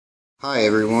Hi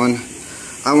everyone,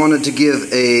 I wanted to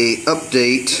give a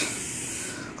update,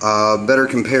 better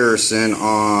comparison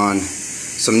on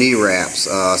some knee wraps.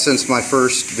 Since my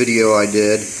first video I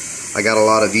did, I got a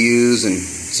lot of views and it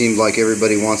seemed like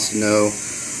everybody wants to know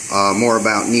more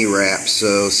about knee wraps.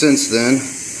 So since then,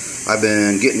 I've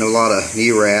been getting a lot of knee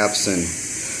wraps and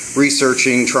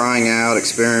researching, trying out,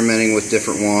 experimenting with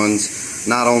different ones,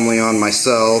 not only on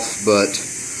myself, but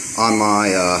on my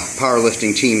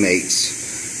powerlifting teammates.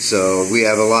 So we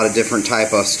have a lot of different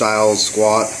type of styles,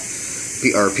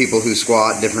 people who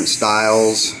squat different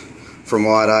styles from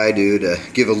what I do, to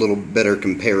give a little better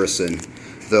comparison.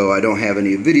 Though I don't have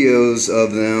any videos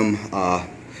of them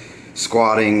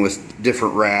squatting with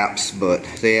different wraps, but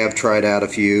they have tried out a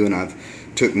few and I've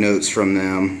took notes from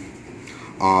them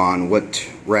on what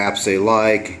wraps they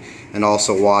like, and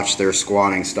also watched their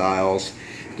squatting styles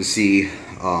to see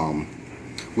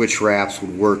which wraps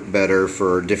would work better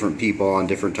for different people on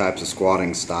different types of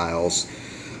squatting styles.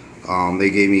 They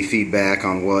gave me feedback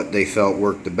on what they felt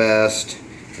worked the best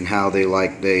and how they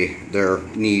liked their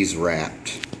knees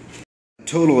wrapped. A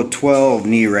total of 12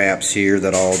 knee wraps here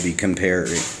that I'll be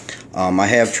comparing. I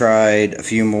have tried a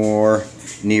few more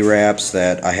knee wraps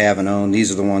that I haven't owned.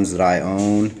 These are the ones that I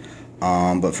own,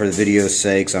 but for the video's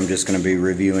sakes, I'm just going to be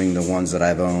reviewing the ones that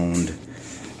I've owned.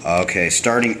 Okay,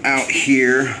 starting out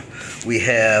here, we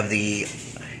have the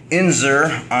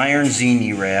Inzer Iron Z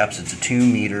knee wraps. It's a 2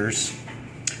 meters.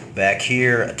 Back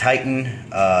here, a Titan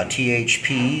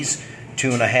THPs,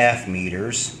 2.5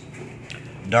 meters.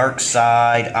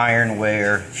 Darksyde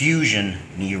Ironwear Fusion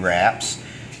knee wraps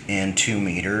in 2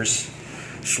 meters.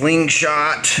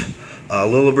 SlingShot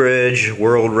Lilliebridge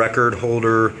world record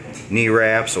holder knee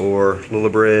wraps, or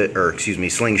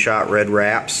SlingShot Red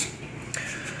Wraps,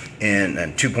 and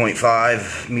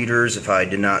 2.5 meters, if I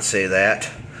did not say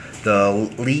that. The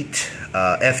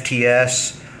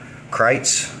EliteFTS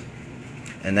Krait,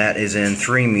 and that is in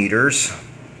 3 meters.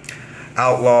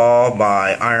 Outlaw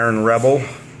by IronRebel,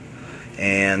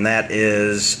 and that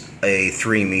is a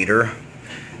 3 meter.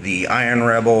 The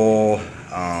IronRebel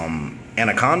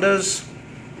Anacondas,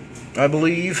 I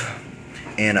believe,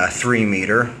 and a 3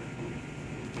 meter.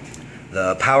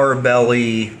 The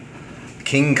PowerBelly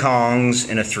King Kongs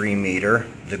in a 3 meter,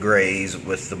 the grays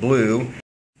with the blue,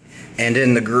 and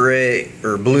in the gray,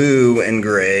 or blue and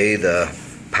gray, the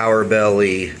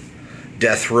PowerBelly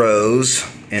Death Rows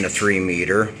in a 3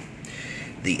 meter,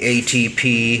 the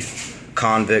APT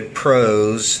Convict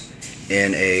Pros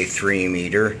in a 3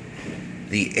 meter,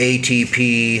 the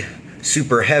ATP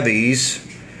Super Heavies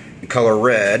in color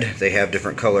red, they have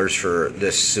different colors for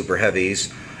this Super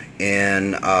Heavies,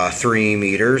 in 3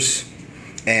 meters,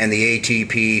 and the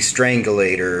APT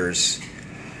Strangulators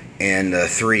in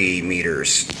 3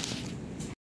 meters.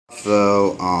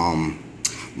 So,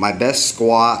 my best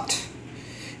squat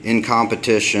in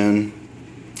competition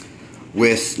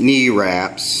with knee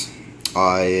wraps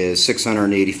is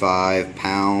 685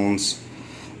 pounds.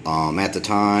 At the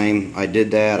time I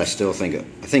did that, I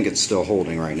think it's still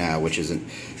holding right now, which isn't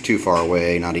too far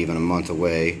away, not even a month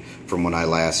away from when I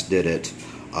last did it.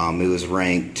 It was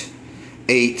ranked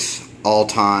 8th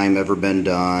all-time ever been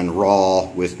done raw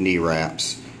with knee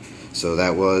wraps. So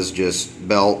that was just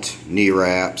belt, knee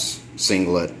wraps,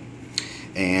 singlet.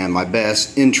 And my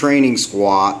best in-training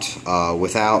squat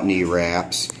without knee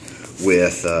wraps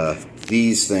with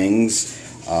these things,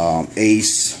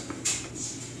 Ace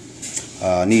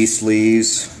knee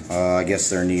sleeves, I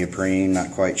guess they're neoprene, not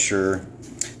quite sure.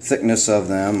 Thickness of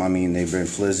them, I mean, they've been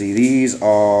flizzy. These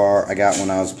are, I got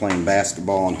when I was playing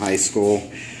basketball in high school.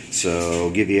 So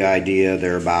give you an idea,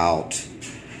 they're about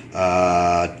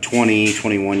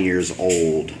 21 years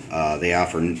old. They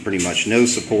offer pretty much no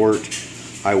support.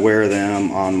 I wear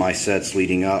them on my sets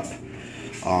leading up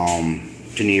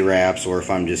to knee wraps, or if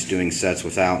I'm just doing sets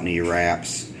without knee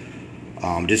wraps,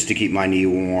 just to keep my knee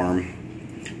warm,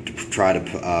 to try to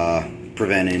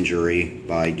prevent injury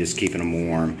by just keeping them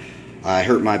warm. I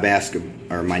hurt my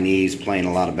knees playing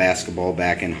a lot of basketball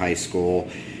back in high school,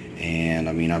 and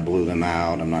I mean, I blew them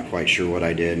out. I'm not quite sure what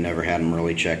I did, never had them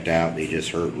really checked out. They just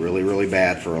hurt really, really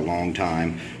bad for a long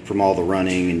time from all the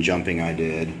running and jumping I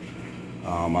did.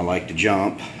 I like to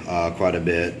jump quite a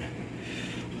bit,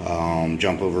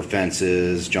 jump over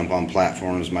fences, jump on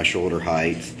platforms my shoulder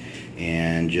height,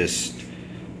 and just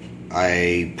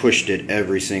I pushed it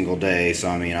every single day. So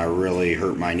I mean, I really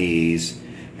hurt my knees.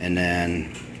 And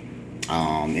then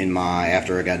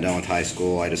after I got done with high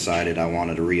school, I decided I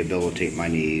wanted to rehabilitate my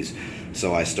knees,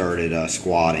 so I started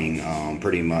squatting,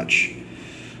 pretty much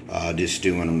just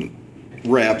doing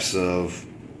reps of,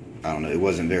 I don't know, it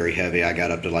wasn't very heavy. I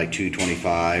got up to like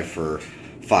 225 for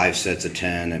 5 sets of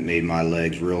 10. It made my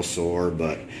legs real sore,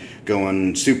 but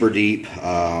going super deep,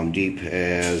 deep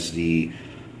as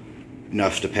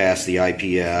enough to pass the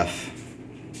IPF.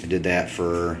 I did that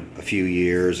for a few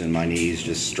years, and my knees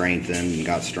just strengthened and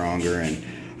got stronger, and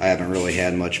I haven't really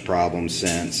had much problem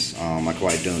since. I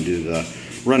quite don't do the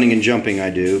running and jumping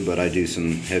I do, but I do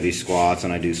some heavy squats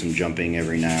and I do some jumping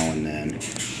every now and then.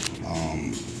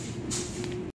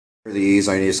 For these,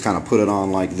 I just kind of put it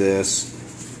on like this,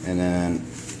 and then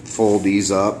fold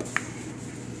these up,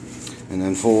 and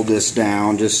then fold this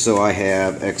down just so I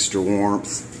have extra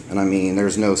warmth. And I mean,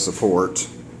 there's no support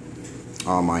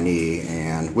on my knee.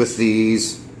 And with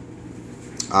these,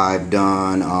 I've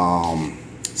done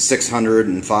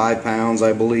 605 pounds,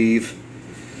 I believe,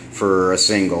 for a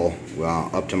single. Well,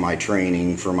 up to my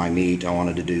training for my meet, I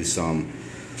wanted to do some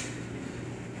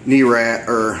knee wrap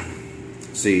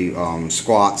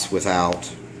squats without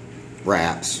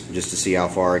wraps, just to see how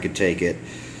far I could take it.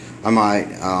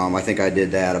 I think I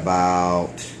did that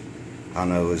about, I don't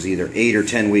know, it was either 8 or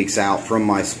 10 weeks out from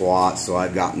my squats, so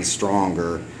I've gotten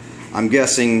stronger. I'm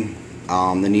guessing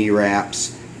the knee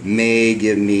wraps may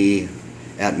give me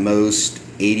at most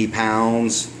 80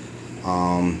 pounds,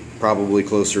 probably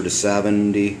closer to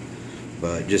 70,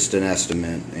 but just an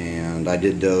estimate. And I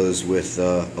did those with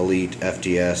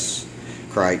EliteFTS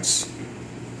Kraits,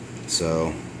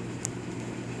 so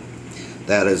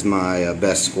that is my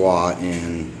best squat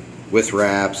with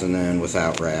wraps and then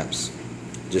without wraps,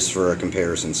 just for a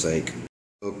comparison's sake.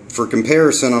 For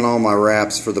comparison on all my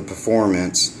wraps for the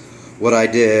performance, what I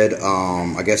did,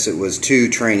 I guess it was 2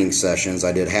 training sessions.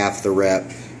 I did half the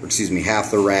wraps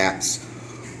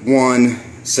one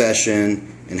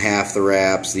session and half the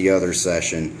wraps the other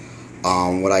session.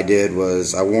 What I did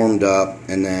was I warmed up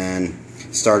and then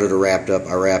started a wrapped up.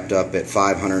 I wrapped up at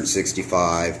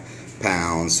 565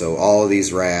 pounds. So all of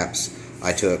these wraps,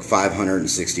 I took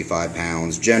 565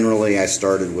 pounds. Generally, I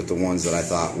started with the ones that I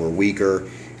thought were weaker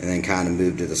and then kind of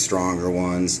moved to the stronger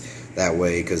ones. That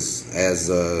way, because as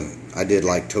I did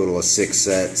like total of 6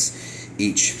 sets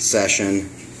each session,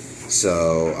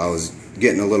 so I was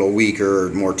getting a little weaker, or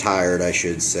more tired I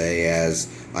should say, as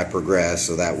I progressed.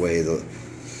 So that way the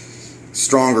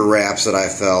stronger wraps that I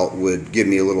felt would give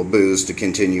me a little boost to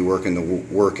continue working the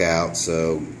workout.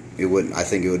 So I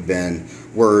think it would have been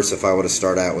worse if I would have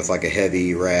started out with like a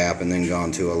heavy wrap and then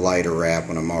gone to a lighter wrap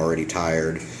when I'm already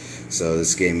tired. So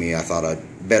this gave me, I thought, a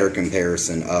better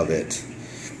comparison of it.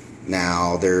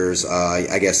 Now there's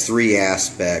I guess 3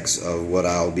 aspects of what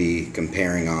I'll be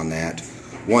comparing on that.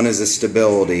 One is the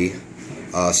stability.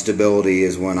 Stability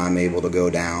is when I'm able to go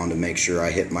down to make sure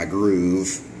I hit my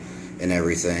groove and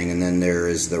everything. And then there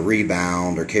is the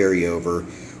rebound or carryover,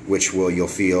 which you'll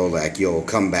feel like you'll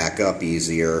come back up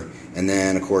easier. And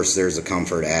then of course there's a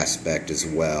comfort aspect as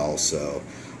well. So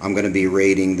I'm going to be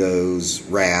rating those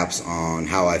wraps on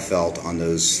how I felt on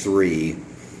those 3,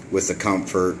 with the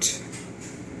comfort,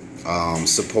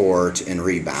 support, and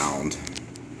rebound.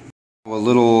 A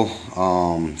little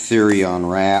theory on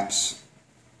wraps,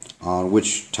 on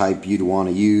which type you'd want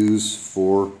to use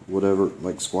for whatever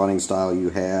like squatting style you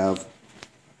have.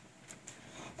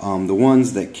 The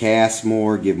ones that cast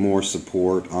more, give more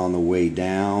support on the way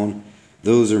down,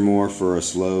 those are more for a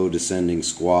slow descending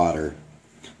squatter.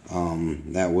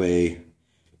 That way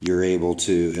you're able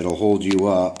to, it'll hold you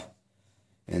up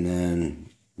and then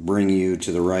bring you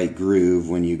to the right groove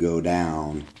when you go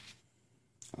down.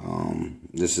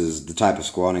 This is the type of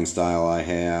squatting style I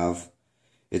have.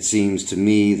 It seems to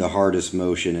me the hardest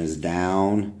motion is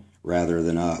down rather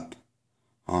than up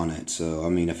on it. So I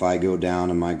mean, if I go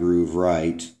down in my groove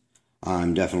right,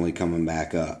 I'm definitely coming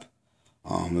back up.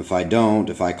 If I don't,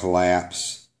 if I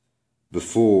collapse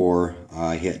before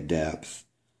I hit depth,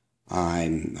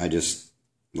 I just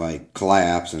like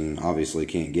collapse and obviously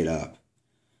can't get up.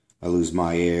 I lose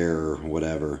my air or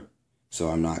whatever, so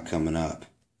I'm not coming up.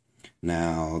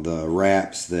 Now the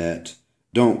wraps that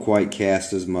don't quite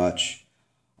cast as much,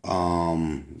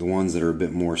 the ones that are a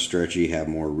bit more stretchy, have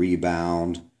more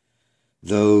rebound.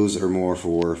 Those are more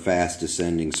for fast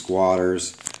descending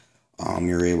squatters.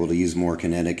 You're able to use more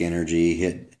kinetic energy,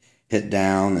 hit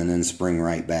down and then spring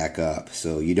right back up.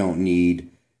 So you don't need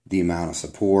the amount of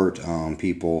support.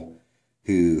 People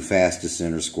who fast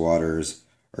descender squatters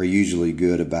are usually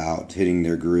good about hitting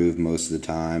their groove most of the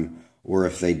time, or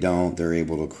if they don't, they're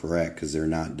able to correct because they're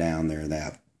not down there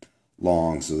that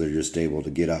long, so they're just able to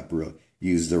get up,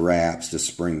 use the wraps to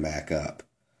spring back up.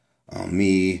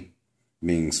 Me,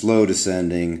 being slow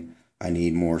descending, I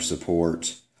need more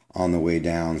support on the way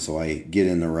down so I get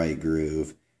in the right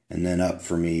groove, and then up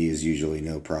for me is usually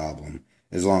no problem,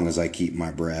 as long as I keep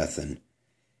my breath and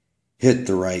hit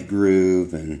the right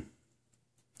groove and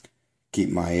keep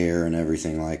my air and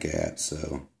everything like that,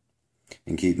 so,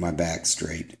 and keep my back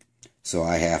straight. So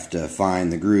I have to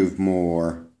find the groove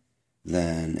more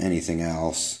than anything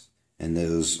else, and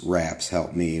those wraps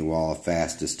help me, while a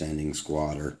fast descending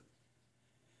squatter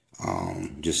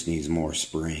just needs more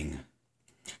spring.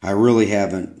 I really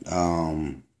haven't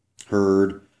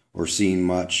heard or seen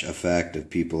much effect of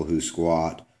people who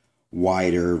squat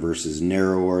wider versus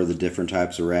narrower, the different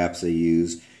types of wraps they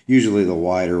use. Usually the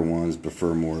wider ones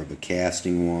prefer more of a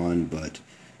casting one, but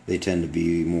they tend to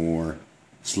be more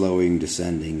slowing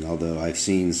descending, although I've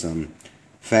seen some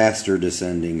faster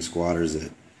descending squatters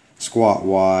that squat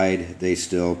wide. They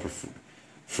still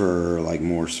prefer like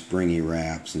more springy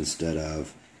wraps instead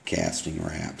of casting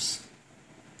wraps.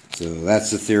 So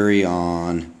that's the theory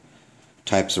on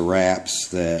types of wraps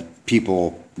that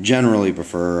people generally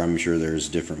prefer. I'm sure there's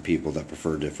different people that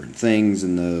prefer different things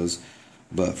in those,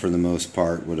 but for the most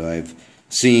part, what I've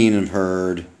seen and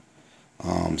heard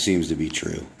seems to be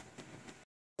true.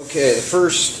 Okay, the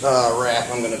first wrap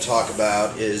I'm going to talk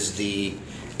about is the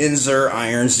Inzer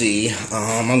Iron Z.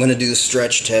 I'm going to do the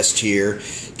stretch test here,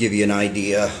 give you an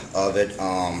idea of it.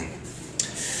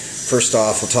 First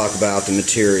off, we'll talk about the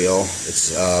material.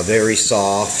 It's very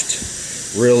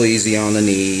soft, real easy on the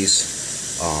knees.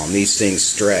 These things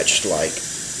stretched like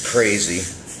crazy.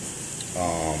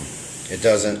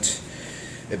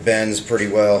 It bends pretty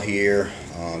well here.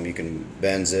 You can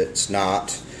bend it. It's not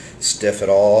stiff at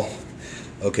all.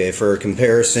 Okay, for a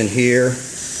comparison here,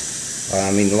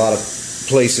 I mean, a lot of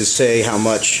places say how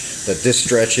much that this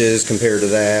stretches compared to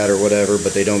that or whatever,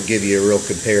 but they don't give you a real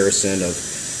comparison of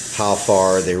how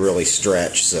far they really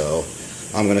stretch. So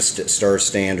I'm going to start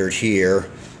standard here,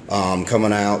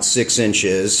 coming out 6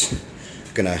 inches.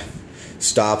 Going to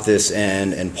stop this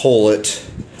end and pull it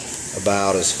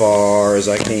about as far as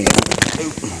I can.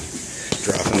 Oop.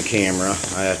 Dropping the camera.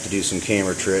 I have to do some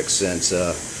camera tricks since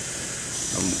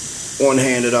I'm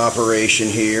one-handed operation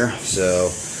here.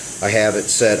 So I have it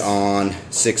set on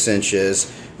 6 inches,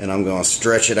 and I'm going to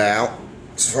stretch it out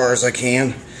as far as I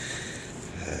can.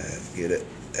 Get it.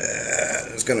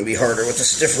 It's going to be harder with the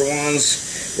stiffer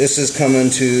ones. This is coming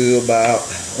to about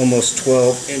almost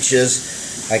 12 inches.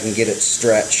 I can get it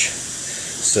stretch.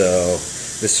 So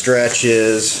the stretch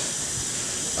is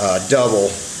double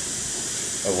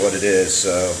of what it is.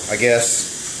 So I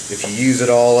guess if you use it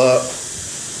all up,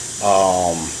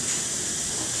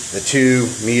 the 2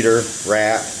 meter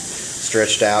wrap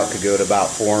stretched out could go to about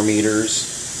 4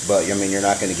 meters. But I mean, you're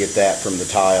not going to get that from the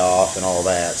tie off and all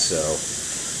that. So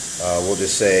we'll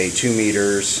just say 2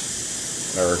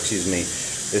 meters, or excuse me,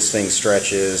 this thing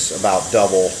stretches about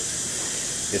double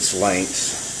its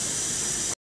length.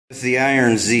 With the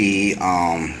Iron Z,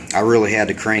 I really had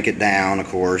to crank it down, of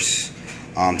course,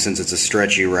 since it's a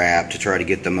stretchy wrap, to try to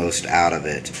get the most out of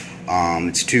it.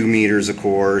 It's 2 meters, of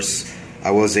course.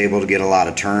 I was able to get a lot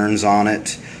of turns on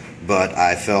it, but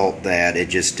I felt that it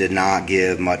just did not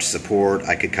give much support.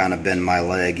 I could kind of bend my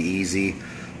leg easy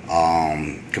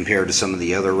compared to some of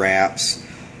the other wraps.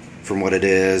 From what it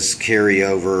is,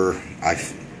 carryover, I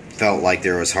felt like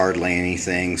there was hardly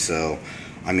anything. So,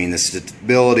 I mean, the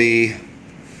stability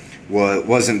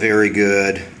wasn't very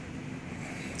good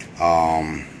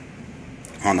on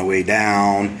the way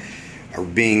down, or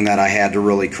being that I had to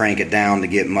really crank it down to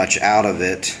get much out of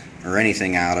it, or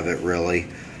anything out of it really.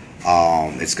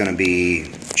 It's going to be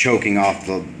choking off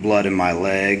the blood in my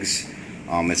legs.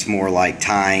 It's more like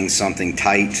tying something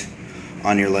tight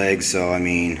on your legs. So I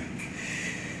mean,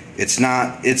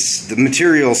 the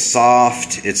material's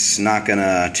soft. It's not going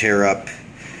to tear up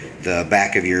the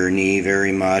back of your knee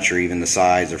very much, or even the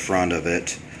sides or front of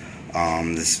it.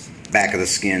 This back of the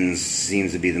skin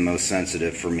seems to be the most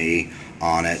sensitive for me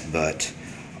on it, but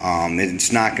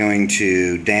it's not going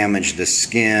to damage the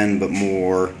skin, but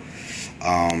more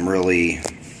really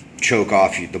choke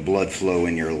off the blood flow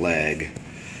in your leg.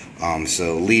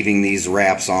 So leaving these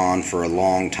wraps on for a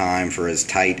long time, for as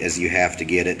tight as you have to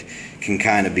get it, can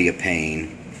kind of be a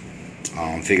pain.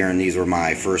 Figuring these were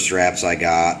my first wraps I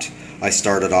got, I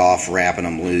started off wrapping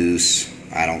them loose.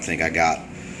 I don't think I got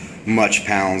much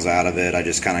pounds out of it. I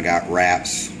just kind of got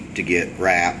wraps to get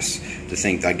wraps, to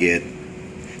think I get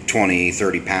 20,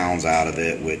 30 pounds out of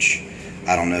it, which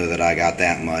I don't know that I got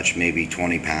that much, maybe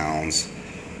 20 pounds.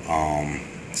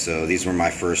 So these were my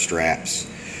first wraps.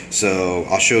 So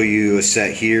I'll show you a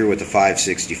set here with the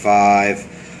 565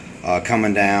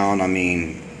 coming down. I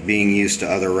mean, being used to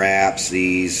other wraps,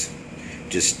 these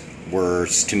just were,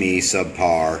 to me,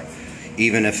 subpar.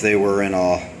 Even if they were in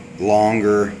a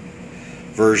longer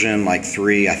version, like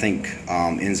 3, I think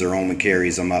Inzer only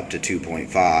carries them up to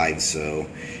 2.5, so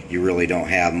you really don't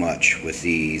have much with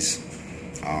these.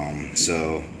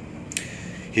 So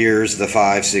Here's the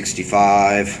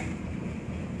 565.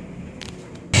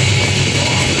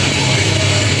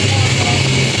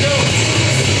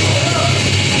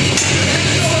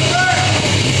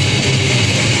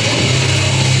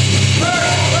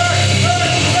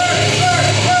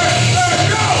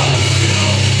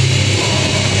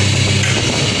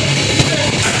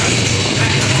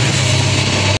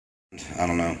 I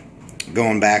don't know.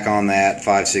 Going back on that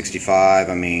 565,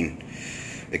 I mean,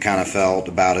 it kind of felt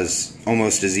about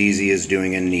almost as easy as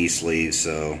doing a knee sleeve.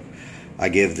 So I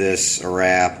give this a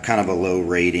wrap, kind of a low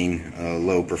rating, a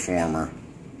low performer.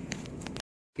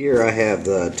 Here I have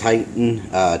the Titan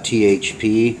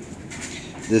THP.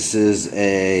 This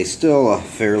is still a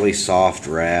fairly soft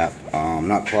wrap,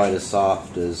 not quite as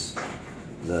soft as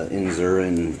the Inzer,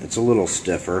 and it's a little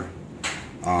stiffer.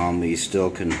 But you still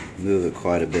can move it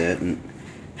quite a bit, and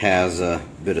has a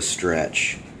bit of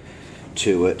stretch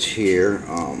to it here.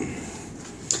 I'll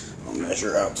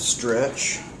measure out the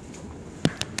stretch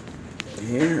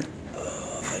here,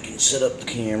 if I can set up the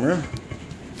camera.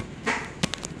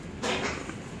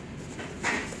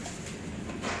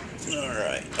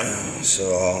 Alright,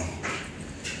 so I'll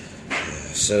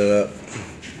set it up,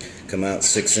 come out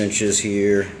 6 inches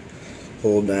here,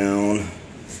 hold down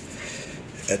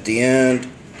at the end.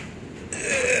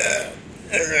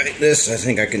 Alright, this I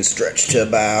think I can stretch to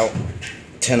about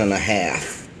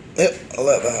 10.5. Yep, I'll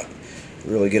let that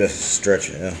really get a stretch.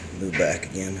 Move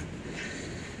back again.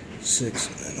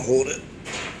 6, and hold it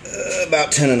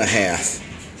about 10.5.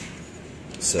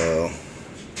 So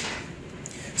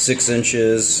 6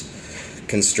 inches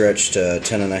can stretch to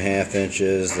 10.5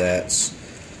 inches. That's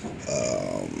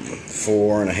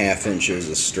 4.5 inches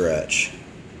of stretch.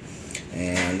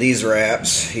 And these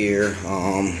wraps here,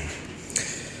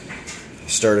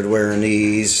 started wearing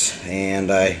these,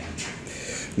 and I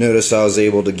noticed I was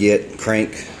able to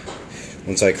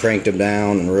once I cranked them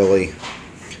down and really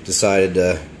decided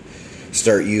to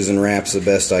start using wraps the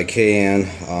best I can.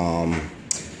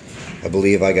 I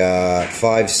believe I got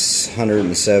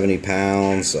 570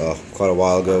 pounds quite a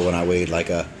while ago when I weighed like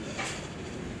a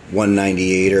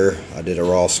 198er. I did a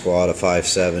raw squat of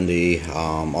 570.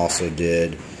 Also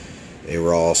did a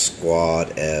raw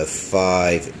squat of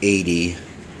 580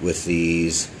 with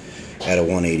these at a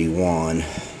 181.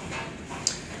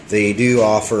 They do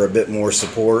offer a bit more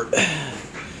support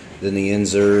than the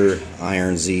Inzer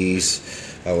Iron Zs.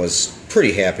 I was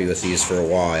pretty happy with these for a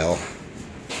while,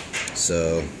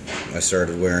 so I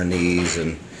started wearing these,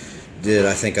 and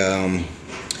I think in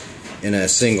a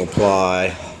single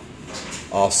ply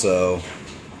also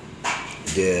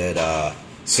did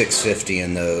 650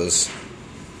 in those.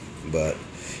 But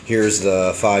here's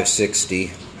the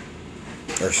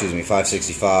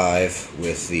 565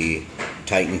 with the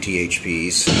Titan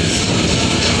THPs.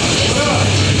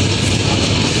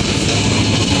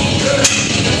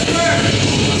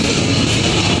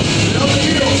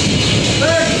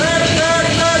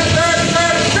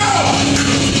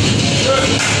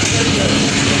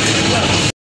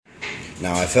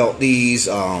 Now I felt these,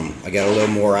 I got a little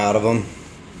more out of them,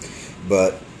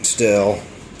 but still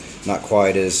not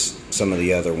quite as some of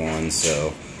the other ones.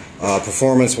 So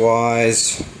performance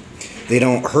wise, they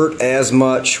don't hurt as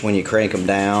much when you crank them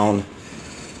down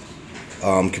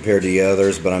compared to the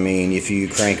others, but I mean, if you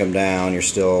crank them down, you're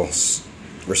still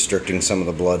restricting some of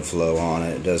the blood flow on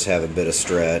it. It does have a bit of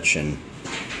stretch, and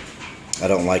I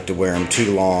don't like to wear them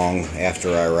too long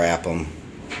after I wrap them,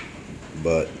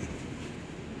 but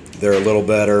they're a little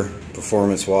better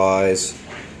performance wise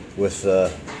with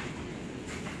than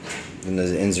the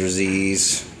Inzer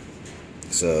Zs.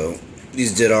 So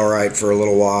these did alright for a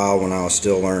little while when I was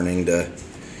still learning to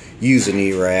use a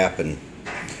knee wrap and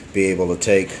be able to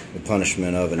take the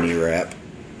punishment of a knee wrap.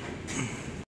 It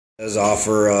does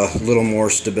offer a little more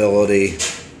stability,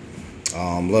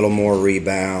 a little more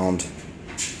rebound.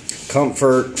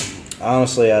 Comfort,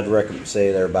 honestly, I'd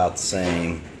say they're about the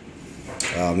same.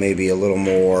 Maybe a little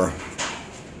more,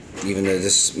 even though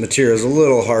this material is a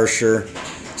little harsher,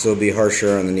 so it'll be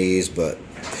harsher on the knees, but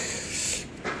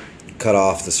cut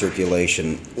off the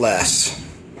circulation less.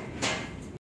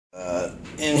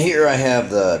 And here I have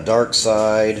the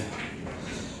Darksyde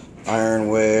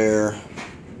Ironwear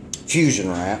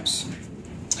Fusion Wraps.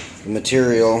 The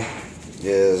material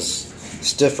is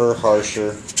stiffer,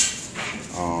 harsher.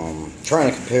 Trying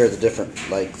to compare the different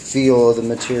feel of the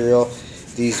material.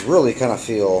 These really kind of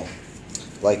feel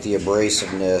like the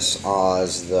abrasiveness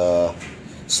as the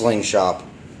SlingShot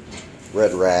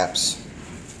Red Wraps.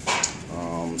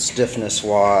 Stiffness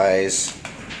wise,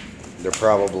 they're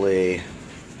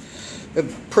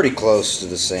pretty close to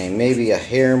the same. Maybe a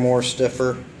hair more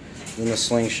stiffer than the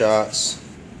SlingShots.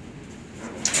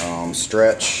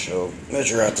 stretch. So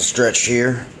measure out the stretch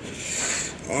here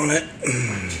on it.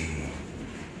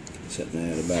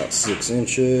 Sitting at about 6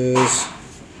 inches.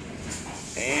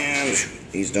 And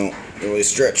these don't really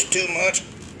stretch too much.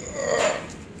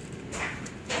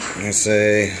 I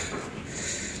say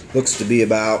looks to be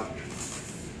about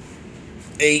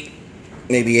 8,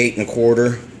 maybe 8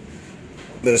 1/4.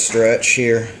 Bit of stretch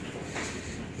here.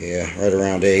 Yeah, right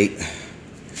around 8.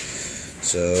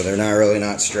 So they're not really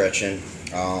not stretching.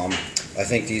 I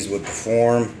think these would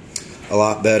perform a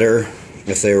lot better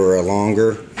if they were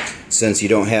longer. Since you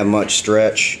don't have much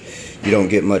stretch, you don't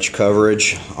get much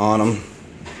coverage on them.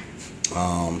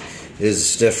 It is a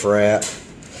stiff wrap.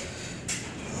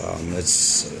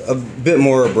 It's a bit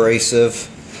more abrasive,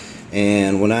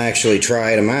 and when I actually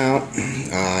tried them out,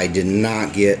 I did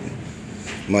not get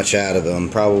much out of them,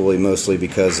 probably mostly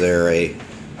because they're a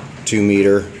 2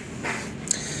 meter.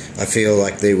 I feel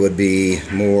like they would be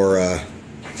more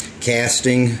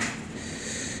casting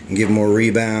and give more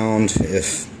rebound.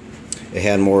 If they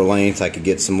had more length, I could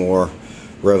get some more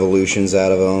revolutions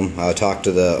out of them. I talked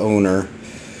to the owner,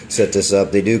 set this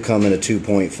up. They do come in a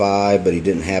 2.5, but he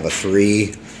didn't have a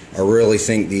 3. I really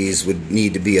think these would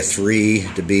need to be a 3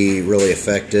 to be really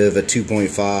effective. A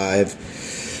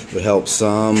 2.5 would help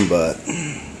some, but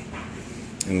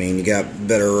I mean, you got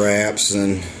better wraps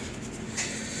than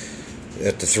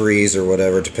at the 3s or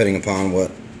whatever, depending upon what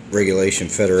regulation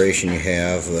federation you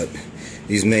have. But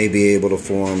these may be able to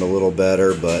form a little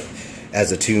better, but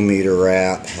as a 2 meter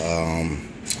wrap,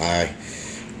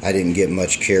 I didn't get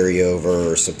much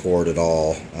carryover or support at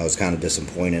all. I was kind of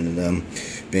disappointed in them,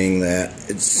 being that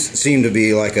it seemed to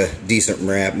be like a decent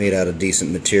wrap made out of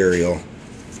decent material,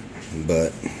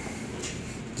 but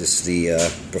just the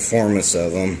performance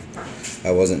of them,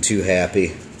 I wasn't too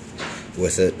happy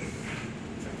with it.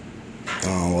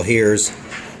 Well, here's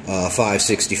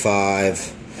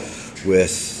 565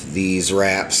 with these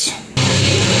wraps.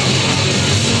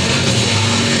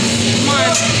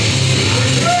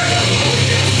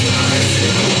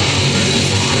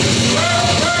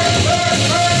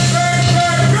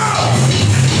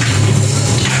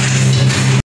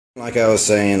 Like I was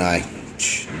saying, I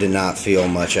did not feel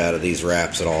much out of these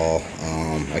wraps at all.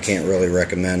 I can't really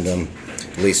recommend them,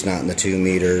 at least not in the 2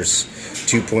 meters.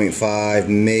 2.5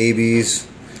 maybes.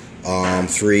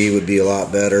 3 would be a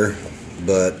lot better,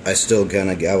 but I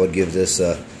would give this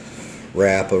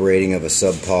wrap a rating of a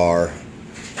subpar or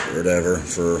whatever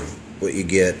for what you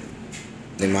get.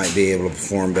 They might be able to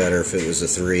perform better if it was a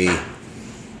 3.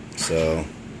 So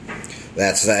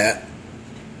that's that.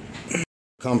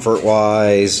 Comfort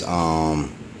wise,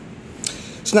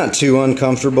 it's not too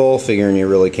uncomfortable, figuring you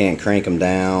really can't crank them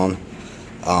down,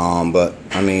 but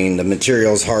I mean the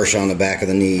material's harsh on the back of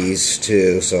the knees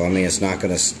too, so I mean it's not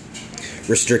going to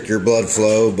restrict your blood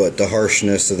flow, but the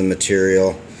harshness of the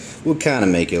material would kind of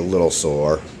make you a little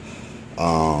sore.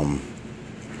 I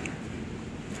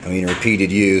mean,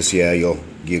 repeated use, yeah, you'll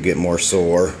get more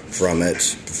sore from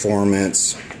it.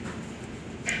 Performance,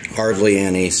 hardly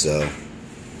any, so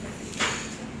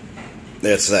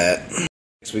that's that.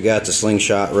 Next we got the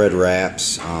SlingShot Red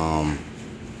Wraps,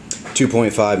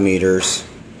 2.5 meters.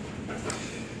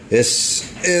 This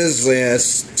is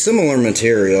similar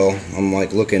material. I'm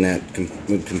like looking at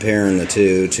comparing the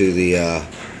two to the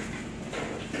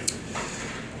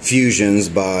Fusions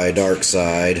by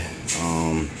Darksyde.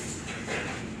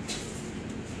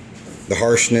 The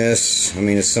harshness, I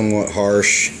mean, it's somewhat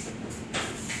harsh.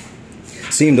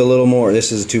 Seemed a little more.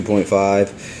 This is a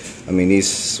 2.5. I mean,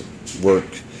 these work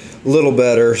a little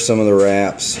better, some of the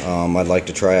wraps. I'd like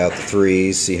to try out the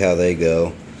 3s, see how they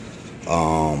go.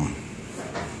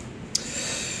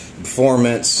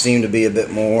 Performance seemed to be a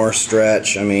bit more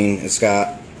stretch. I mean,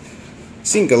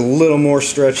 seemed a little more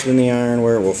stretch than the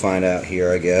Ironwear. We'll find out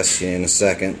here, I guess, in a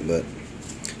second. But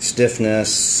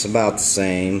stiffness, about the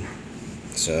same.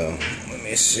 So let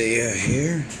me see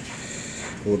here.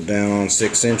 Go down on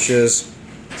 6 inches.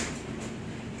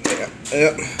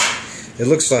 Yep. It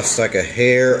looks like a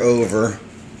hair over,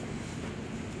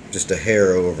 just a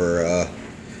hair over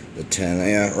the 10.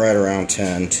 Yeah, right around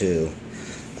 10 too.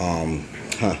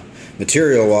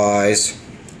 Material wise,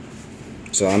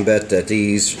 so I bet that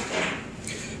the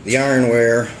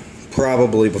Ironwear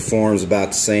probably performs about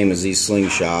the same as these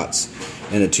slingshots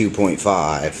in a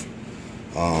 2.5.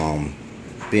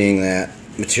 Being that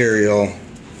material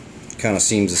kind of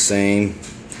seems the same,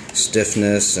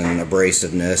 stiffness and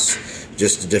abrasiveness,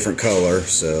 just a different color.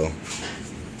 So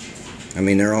I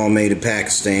mean, they're all made in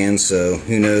Pakistan, so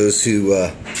who knows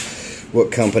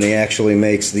what company actually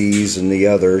makes these, and the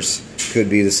others could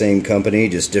be the same company,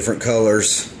 just different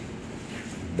colors.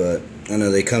 But I know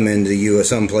they come into the U.S.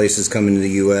 Some places come into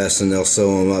the U.S. and they'll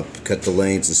sew them up, cut the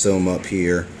lengths and sew them up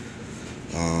here.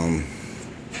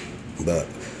 But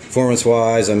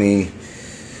performance-wise, I mean,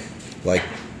 like,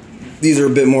 these are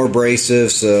a bit more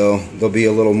abrasive, so they'll be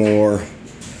a little more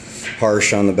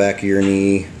harsh on the back of your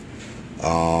knee.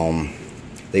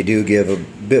 They do give a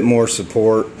bit more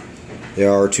support. They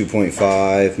are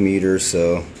 2.5 meters,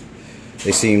 so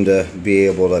they seem to be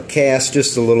able to cast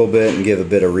just a little bit and give a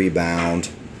bit of rebound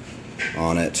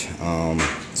on it.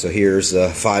 So here's the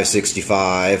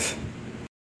 565.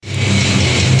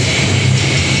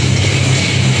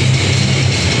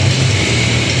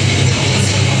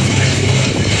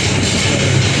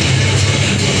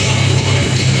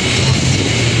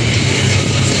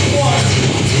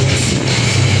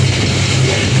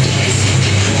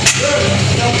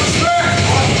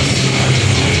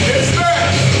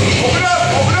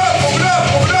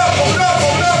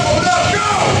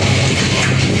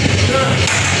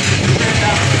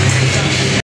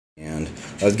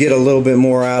 I'll get a little bit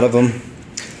more out of them.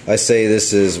 I say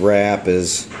this wrap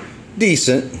is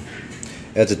decent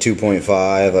at the 2.5.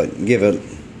 I give it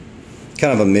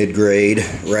kind of a mid-grade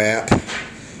wrap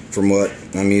from what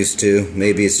I'm used to.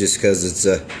 Maybe it's just because it's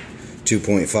a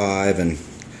 2.5 and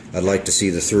I'd like to see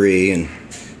the 3 and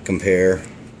compare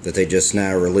that they just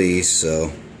now released.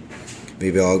 So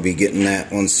maybe I'll be getting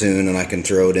that one soon and I can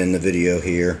throw it in the video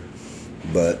here.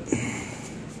 But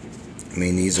I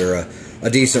mean, these are a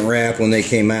decent wrap. When they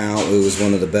came out, it was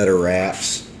one of the better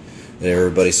wraps that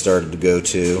everybody started to go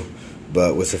to.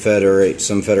 But with the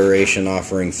some Federation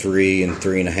offering 3 and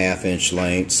 3.5 inch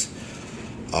lengths,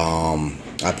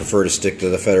 I prefer to stick to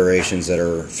the Federations that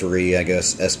are 3. I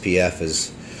guess SPF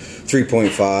is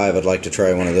 3.5. I'd like to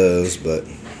try one of those, but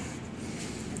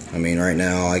I mean, right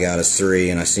now I got a 3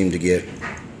 and I seem to get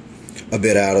a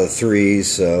bit out of the 3s,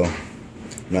 so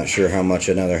I'm not sure how much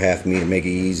another half meter make it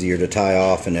easier to tie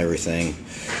off and everything.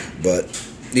 But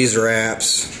these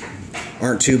wraps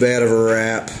aren't too bad of a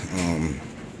wrap.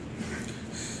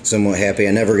 Somewhat happy.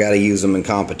 I never got to use them in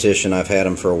competition. I've had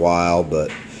them for a while, but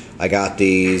I got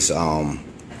these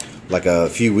like a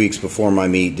few weeks before my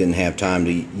meet. Didn't have time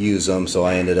to use them, so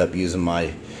I ended up using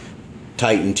my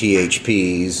Titan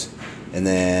THPs. And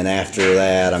then after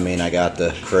that, I mean, I got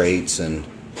the Kraits and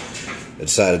I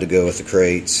decided to go with the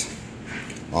Kraits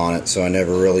on it, so I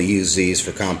never really use these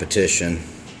for competition.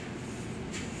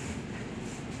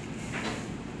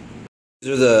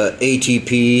 These are the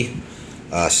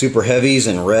ATP Super Heavies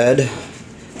in red.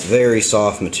 Very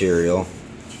soft material.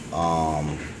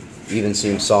 Even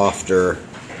seems softer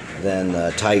than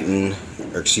the Titan,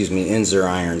 or excuse me, Inzer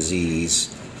Iron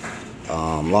Zs.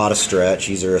 A lot of stretch.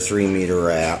 These are a 3 meter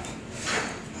wrap.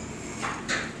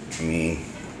 I mean,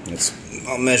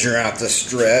 I'll measure out the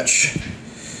stretch.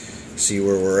 See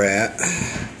where we're at.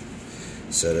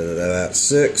 Set it at about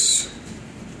 6.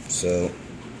 So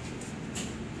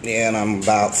yeah, and I'm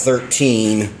about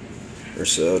 13 or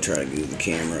so. Try to move the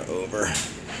camera over.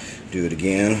 Do it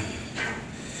again.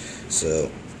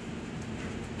 So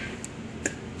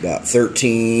about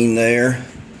 13 there.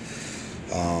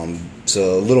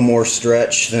 So a little more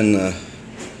stretch than the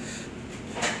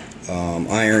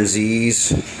Iron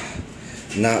Zs.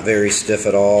 Not very stiff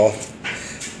at all.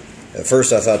 At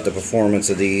first I thought the performance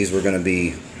of these were going to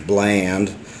be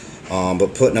bland,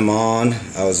 but putting them on,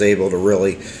 I was able to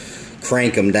really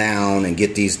crank them down and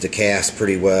get these to cast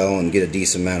pretty well and get a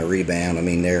decent amount of rebound. I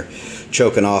mean, they're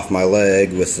choking off my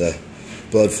leg with the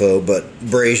blood flow, but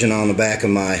abrasion on the back of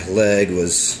my leg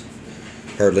was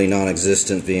hardly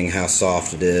non-existent, being how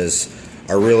soft it is.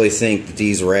 I really think that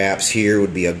these wraps here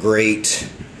would be a great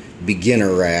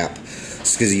beginner wrap,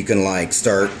 just because you can like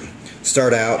start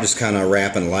out just kind of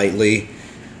wrapping lightly,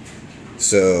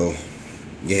 so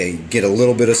yeah, you get a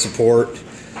little bit of support,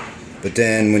 but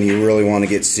then when you really want to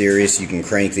get serious, you can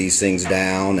crank these things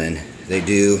down and they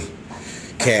do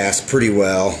cast pretty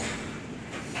well.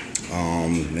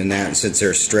 And that, since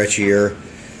they're stretchier,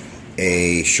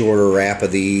 a shorter wrap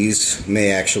of these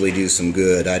may actually do some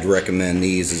good. I'd recommend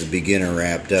these as a beginner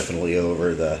wrap definitely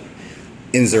over the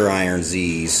Inzer Iron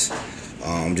Zs.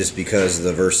 Just because of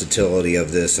the versatility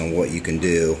of this and what you can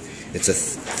do. It's a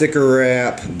thicker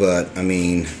wrap, but I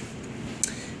mean,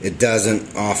 it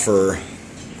doesn't offer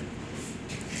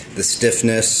the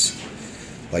stiffness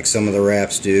like some of the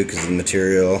wraps do because of the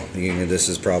material. You know, this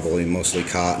is probably mostly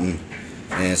cotton,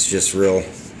 and it's just real.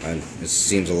 It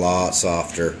seems a lot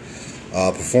softer.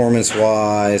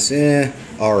 Performance-wise,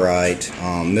 alright.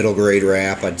 Middle grade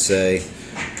wrap, I'd say.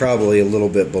 Probably a little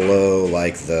bit below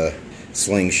like the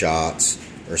SlingShots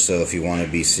or so if you want to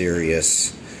be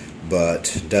serious,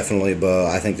 but definitely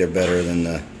I think they're better than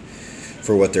the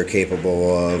for what they're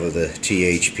capable of the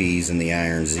THPs and the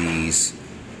Iron Zs.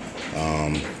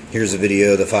 Here's a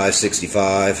video of the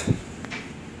 565.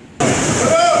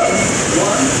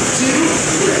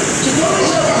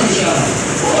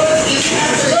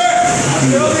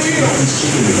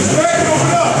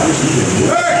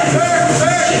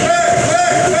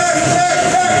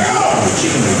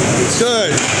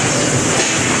 Good.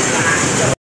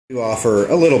 You offer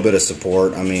a little bit of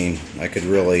support. I mean, I could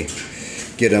really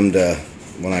get them to,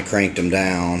 when I cranked them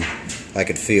down, I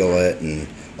could feel it, and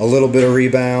a little bit of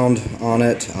rebound on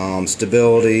it.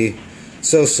 Stability,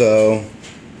 so-so.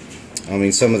 I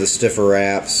mean, some of the stiffer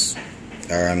wraps,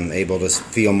 I'm able to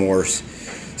feel more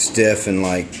stiff and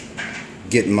like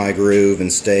get in my groove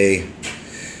and stay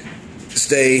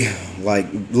like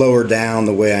lower down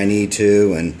the way I need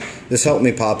to, and this helped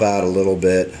me pop out a little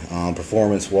bit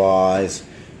performance wise,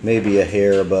 maybe a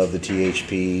hair above the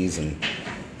THPs and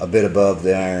a bit above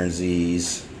the Iron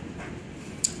Zs,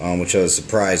 which was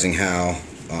surprising how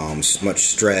much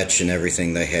stretch and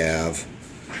everything they have,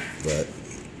 but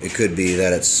it could be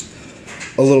that it's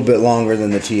a little bit longer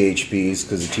than the THPs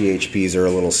because the THPs are a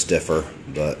little stiffer.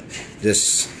 But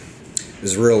this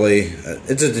is really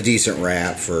it's a decent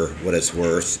wrap for what it's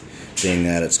worth, being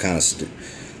that it's kind of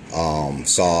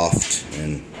soft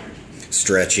and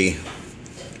stretchy.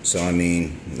 So I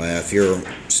mean, if you're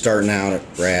starting out at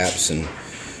wraps and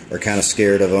are kind of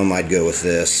scared of them, I'd go with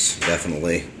this,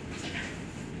 definitely.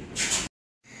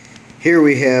 Here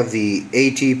we have the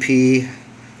APT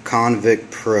Convict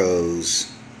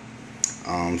Pros,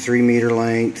 3 meter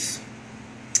length,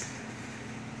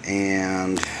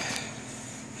 and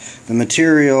the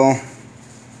material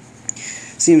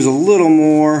seems a little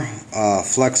more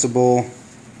flexible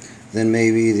than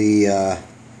maybe the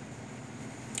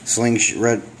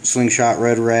SlingShot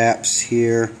Red Wraps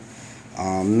here.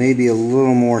 Maybe a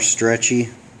little more stretchy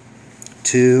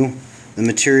too. The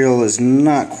material is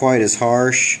not quite as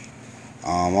harsh.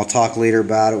 I'll talk later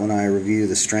about it when I review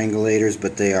the Strangulators,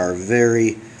 but they are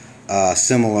very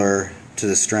similar to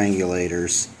the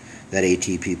Strangulators that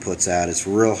ATP puts out. It's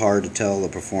real hard to tell the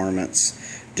performance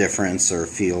difference or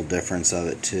feel difference of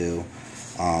it too.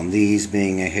 These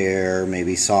being a hair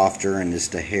maybe softer and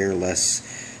just a hair less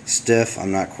stiff.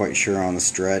 I'm not quite sure on the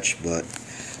stretch, but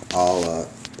I'll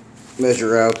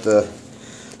measure out the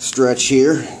stretch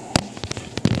here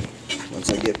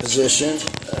once I get positioned.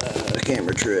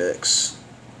 Camera tricks.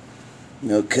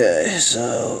 Okay,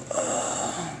 so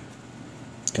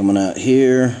coming out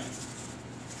here,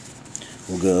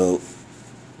 we'll go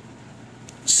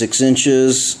 6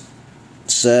 inches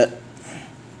set.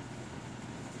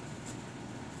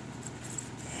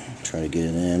 Try to get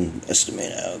it in,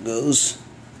 estimate how it goes.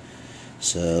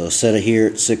 So set it here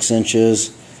at 6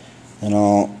 inches, and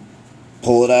I'll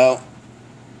pull it out.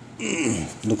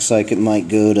 Looks like it might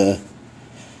go to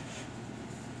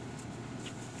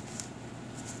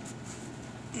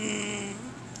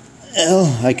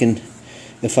I can,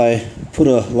 if I put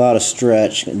a lot of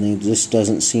stretch, and this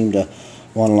doesn't seem to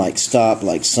want to like stop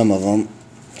like some of them,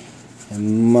 I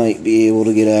might be able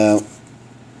to get out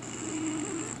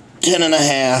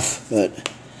 10.5, but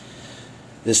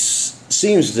this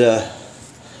seems to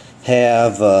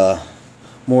have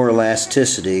more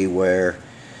elasticity where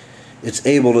it's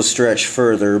able to stretch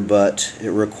further, but it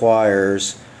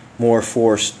requires more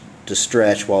force to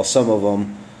stretch, while some of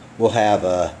them will have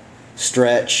a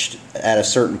stretch at a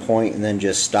certain point and then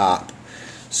just stop.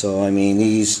 So I mean,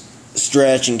 these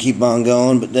stretch and keep on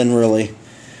going, but then really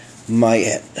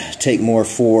might take more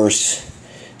force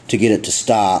to get it to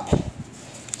stop.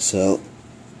 So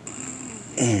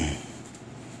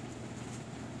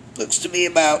looks to be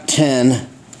about 10.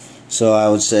 So I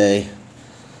would say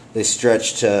they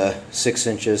stretch to 6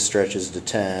 inches, stretches to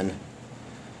 10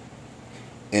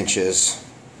 inches.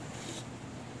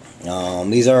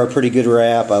 These are a pretty good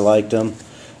wrap. I liked them.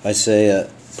 I say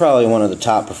probably one of the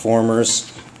top performers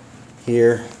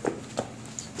here.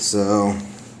 So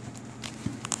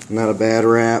not a bad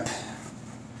wrap.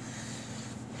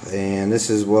 And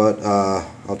this is what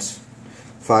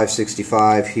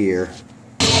 565 here.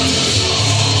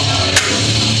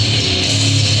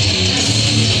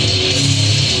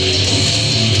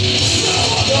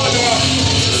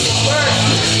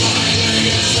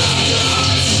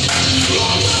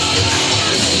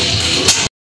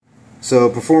 So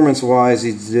performance wise,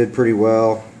 he did pretty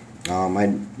well.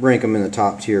 I'd rank them in the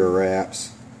top tier of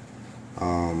wraps.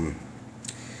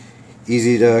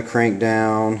 Easy to crank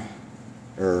down,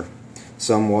 or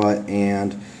somewhat,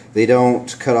 and they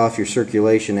don't cut off your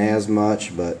circulation as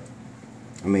much, but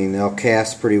I mean, they'll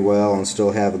cast pretty well and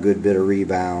still have a good bit of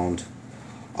rebound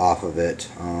off of it.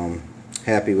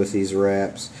 Happy with these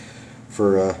wraps.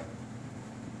 for a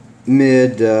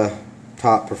mid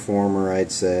top performer,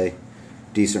 I'd say.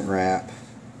 Decent wrap.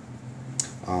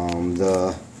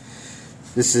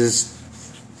 This is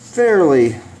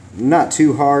fairly not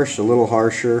too harsh, a little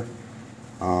harsher.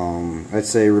 I'd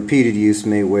say repeated use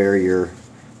may wear your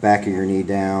back of your knee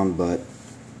down, but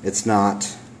it's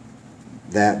not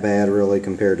that bad really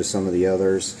compared to some of the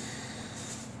others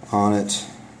on it.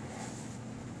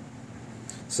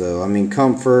 So I mean,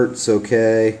 comfort's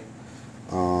okay.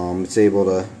 It's able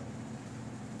to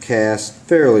cast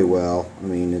fairly well. I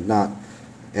mean, not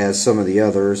as some of the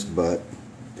others, but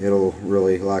it'll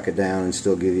really lock it down and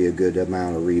still give you a good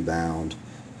amount of rebound.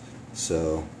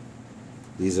 So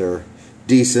these are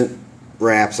decent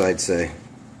wraps, I'd say.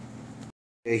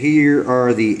 Okay, here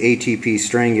are the APT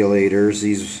Strangulators.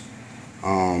 These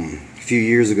a few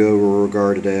years ago were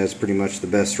regarded as pretty much the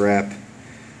best wrap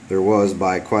there was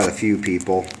by quite a few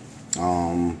people.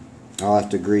 I'll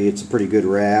have to agree it's a pretty good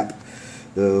wrap,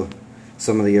 though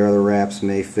some of the other wraps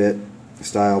may fit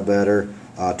style better.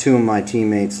 Two of my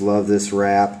teammates love this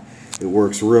wrap. It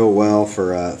works real well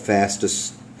for a fast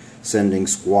ascending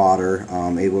squatter,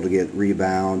 able to get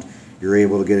rebound. You're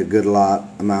able to get a good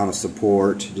amount of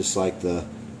support, just like the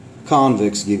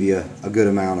convicts give you a good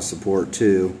amount of support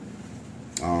too.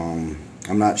 I'm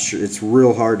not sure, it's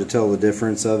real hard to tell the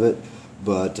difference of it,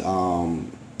 but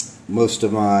most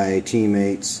of my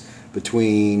teammates,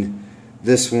 between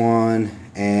this one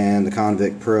and the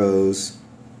Convict Pros,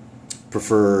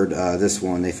 preferred this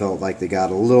one. They felt like they got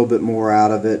a little bit more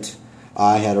out of it.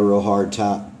 I had a real hard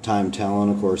time telling.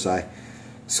 Of course, I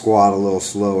squat a little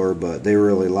slower, but they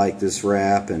really liked this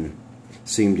wrap and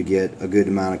seemed to get a good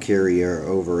amount of carry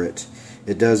over it.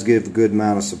 It does give a good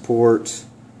amount of support.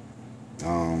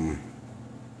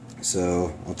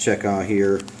 So I'll check out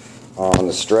here on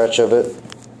the stretch of it.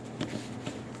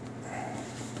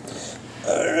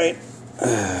 Alright,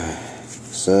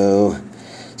 so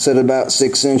set about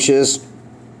 6 inches,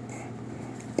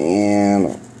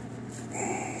 and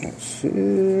let's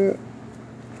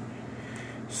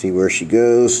see where she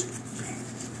goes.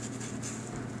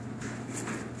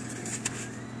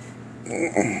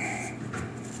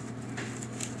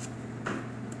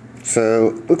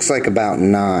 So looks like about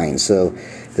 9. So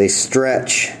they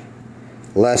stretch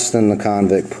less than the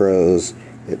Convict Pros,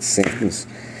 it seems.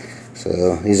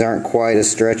 So these aren't quite as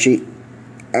stretchy.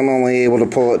 I'm only able to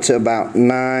pull it to about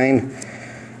 9,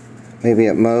 maybe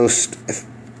at most.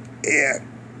 Yeah,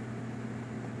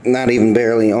 not even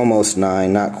barely, almost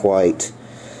 9, not quite.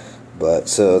 But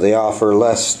so they offer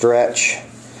less stretch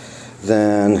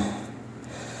than,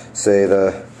 say,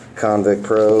 the Convict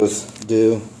Pros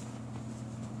do.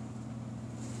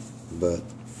 But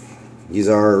these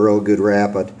are a real good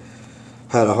wrap. I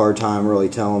had a hard time really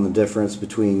telling the difference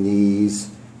between these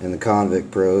and the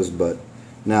Convict Pros, but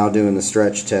now doing the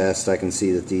stretch test, I can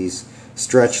see that these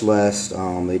stretch less.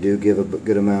 They do give a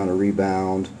good amount of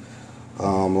rebound, a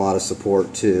lot of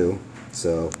support too.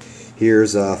 So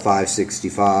here's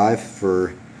 565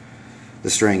 for the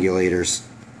Strangulators.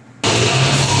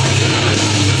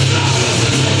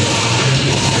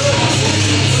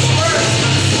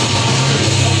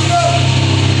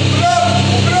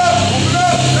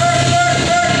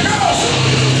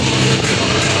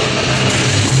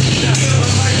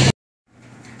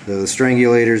 The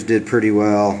Strangulators did pretty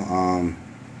well.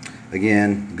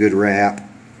 Again, good wrap.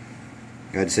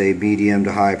 I'd say medium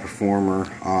to high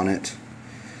performer on it.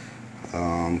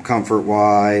 Comfort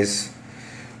wise,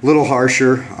 a little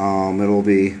harsher. It'll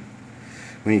be,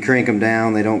 when you crank them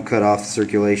down, they don't cut off the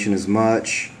circulation as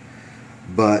much,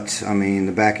 but I mean,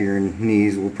 the back of your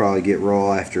knees will probably get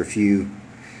raw after a few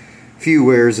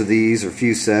wears of these, or a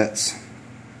few sets.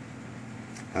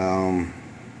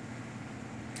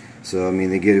 So I mean,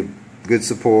 they get a good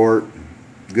support,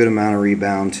 good amount of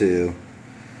rebound too.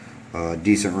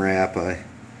 Decent wrap. I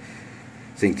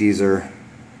think these are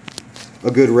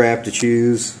a good wrap to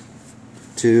choose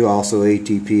too. Also,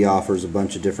 ATP offers a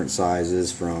bunch of different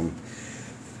sizes from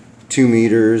 2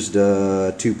 meters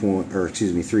to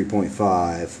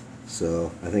 3.5.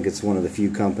 So I think it's one of the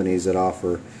few companies that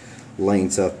offer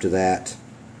lengths up to that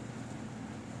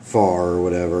far or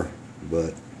whatever.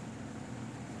 But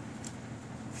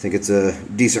I think it's a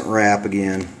decent wrap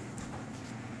again.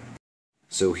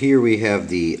 So here we have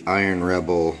the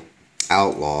IronRebel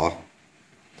Outlaw.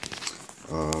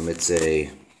 It's a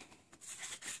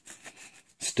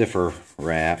stiffer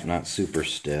wrap, not super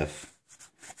stiff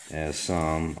as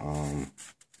some.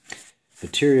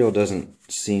 Material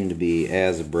doesn't seem to be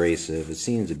as abrasive. It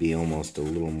seems to be almost a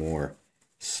little more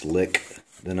slick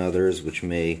than others, which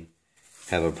may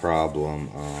have a problem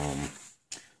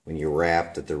when you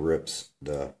wrap, that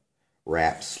the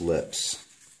wrap slips,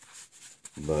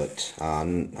 but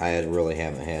I really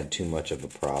haven't had too much of a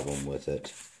problem with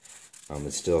it.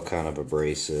 It's still kind of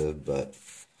abrasive, but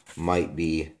might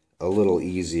be a little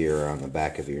easier on the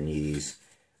back of your knees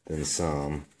than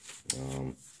some.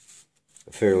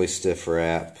 A fairly stiff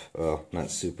wrap, well,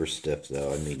 not super stiff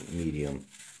though, I mean medium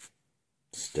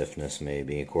stiffness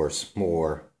maybe. Of course,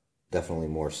 definitely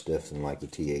more stiff than like the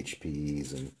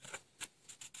THPs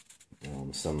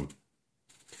and some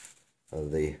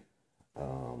of the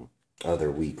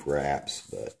other weak wraps,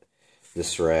 but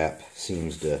this wrap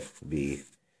seems to be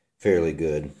fairly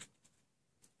good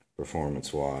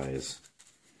performance-wise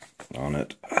on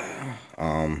it.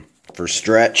 For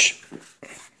stretch,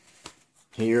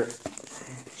 here,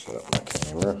 set up my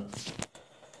camera.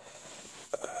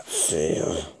 Let's see,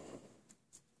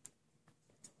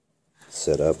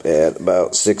 set up at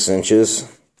about 6 inches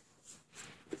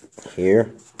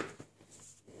here.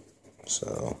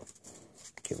 So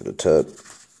give it a tug.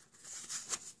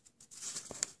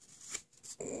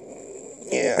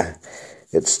 Yeah,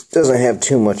 it doesn't have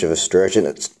too much of a stretch, and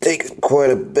it's taken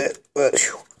quite a bit, but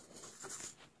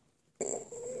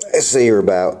I say you're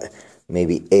about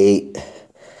maybe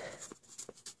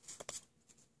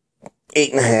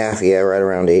 8.5, yeah, right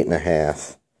around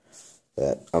 8.5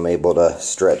 that I'm able to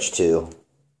stretch to.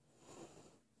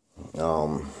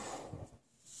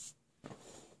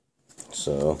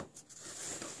 So,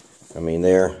 I mean,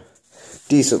 they're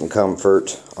decent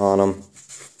comfort on them.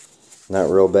 Not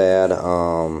real bad.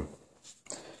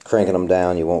 Cranking them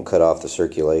down, you won't cut off the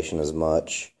circulation as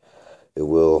much. It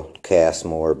will cast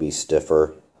more, be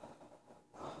stiffer.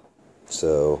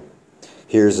 So,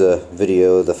 here's a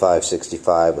video of the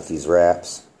 565 with these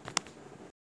wraps.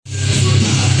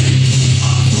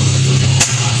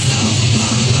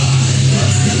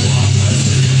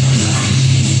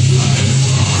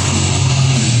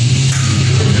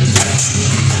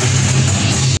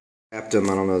 Wrapped them,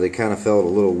 I don't know, they kind of felt a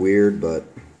little weird, but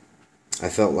I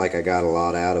felt like I got a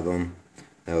lot out of them.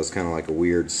 That was kind of like a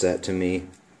weird set to me,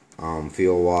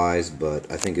 feel-wise,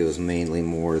 but I think it was mainly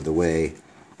more the way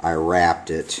I wrapped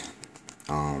it.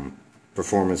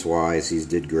 Performance-wise, these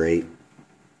did great.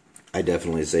 I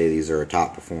definitely say these are a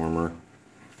top performer,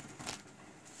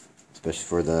 especially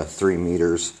for the 3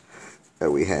 meters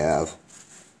that we have.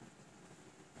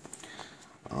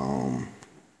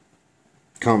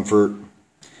 Comfort,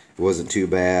 it wasn't too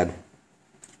bad,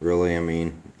 really. I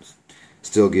mean,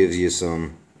 still gives you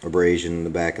some abrasion in the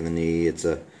back of the knee. It's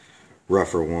a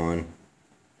rougher one,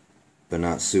 but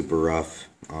not super rough.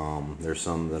 There's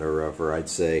some that are rougher. I'd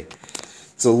say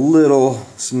it's a little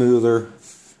smoother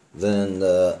than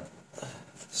the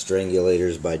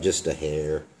Strangulators by just a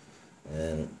hair,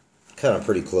 and kind of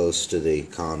pretty close to the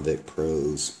Convict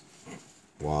Pros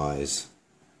wise.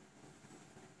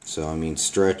 So I mean,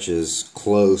 stretch is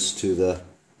close to the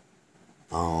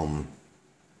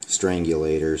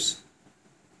Strangulators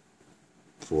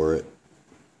for it.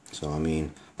 So I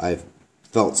mean, I've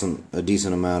felt a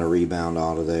decent amount of rebound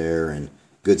out of there and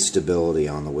good stability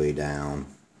on the way down.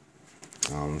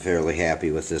 I'm fairly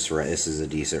happy with this. This is a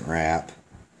decent wrap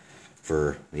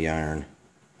for the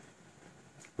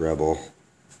IronRebel.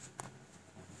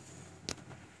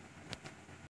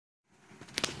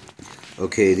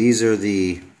 Okay, these are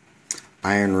the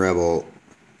IronRebel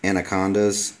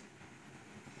Anacondas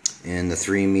in the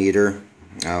 3 meter.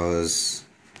 I was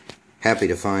happy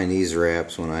to find these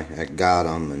wraps when I got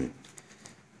them, and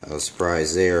I was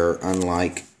surprised. They are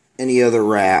unlike any other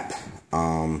wrap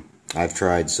I've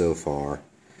tried so far.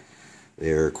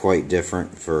 They're quite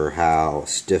different for how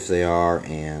stiff they are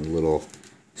and little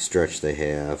stretch they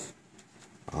have.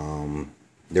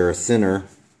 They're thinner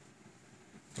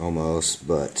almost,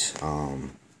 but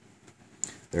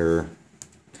they're,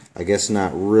 I guess,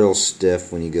 not real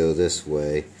stiff when you go this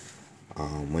way.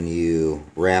 When you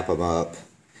wrap them up,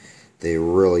 they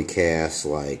really cast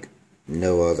like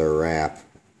no other wrap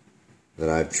that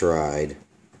I've tried.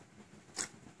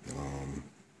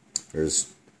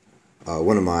 There's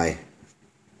one of my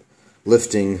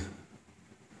lifting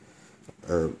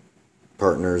or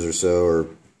partners or so, or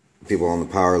people on the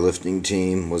powerlifting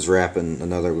team, was wrapping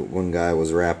one guy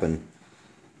was wrapping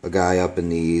a guy up in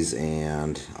these,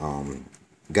 and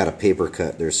got a paper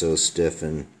cut. They're so stiff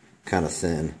and kind of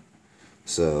thin.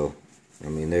 So I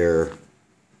mean, they're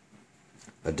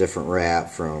a different wrap,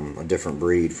 from a different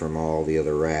breed from all the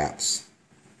other wraps.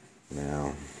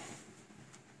 Now,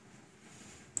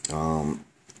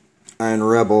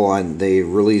 IronRebel, they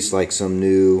released like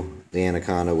the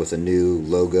Anaconda with a new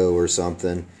logo or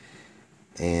something,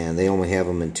 and they only have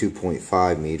them in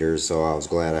 2.5 meters, so I was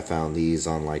glad I found these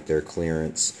on like their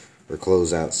clearance or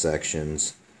closeout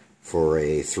sections. for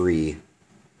a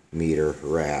 3-meter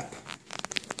wrap.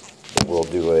 We'll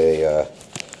do a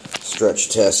stretch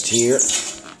test here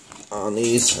on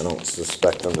these. I don't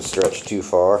suspect them to stretch too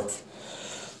far,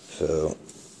 so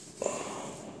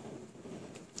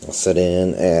I'll set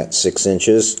in at 6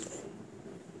 inches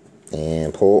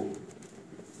and pull,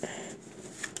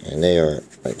 and they are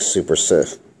like super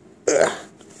stiff.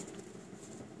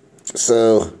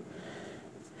 So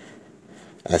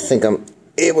I think I'm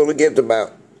able to get to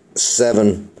about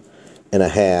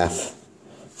 7.5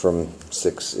 from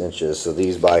 6 inches. So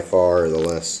these by far are the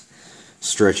less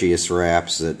stretchiest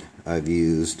wraps that I've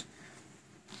used.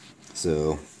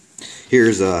 So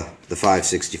here's the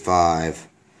 565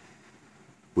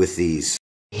 with these.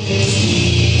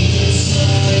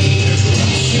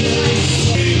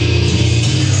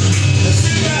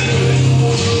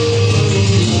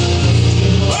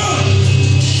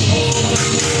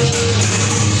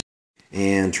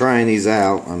 And trying these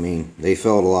out, I mean, they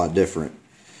felt a lot different.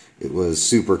 It was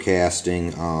super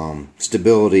casting.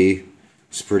 Stability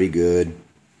was pretty good.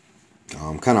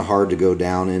 Kind of hard to go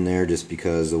down in there just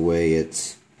because the way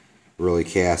it's really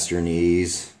cast your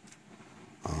knees.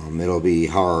 It'll be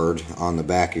hard on the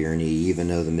back of your knee, even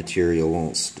though the material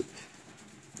won't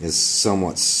is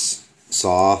somewhat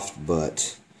soft,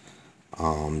 but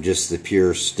just the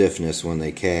pure stiffness when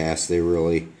they cast, they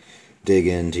really dig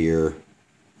into your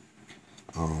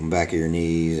back of your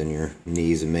knees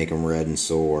and make them red and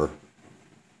sore.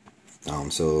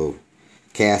 So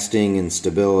casting and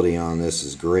stability on this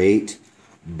is great,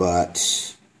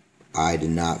 but I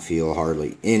did not feel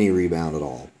hardly any rebound at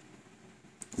all.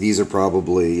 These are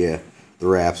probably the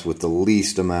wraps with the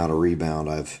least amount of rebound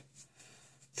I've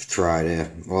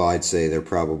tried. Well, I'd say they're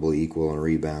probably equal in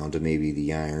rebound to maybe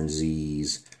the Iron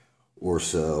Zs or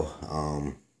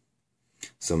so.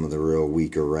 Some of the real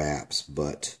weaker wraps,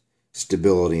 but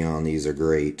stability on these are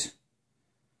great.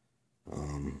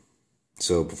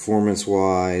 So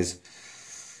performance-wise,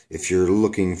 if you're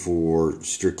looking for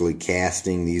strictly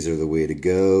casting, these are the way to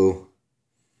go.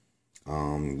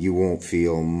 You won't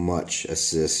feel much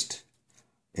assist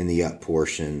in the up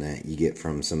portion that you get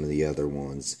from some of the other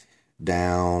ones.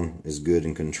 Down is good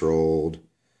and controlled,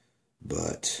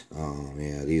 but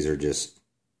yeah, these are just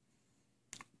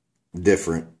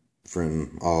different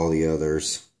from all the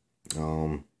others.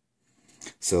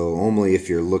 So only if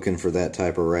you're looking for that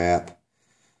type of wrap.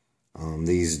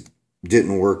 These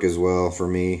didn't work as well for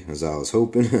me as I was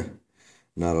hoping.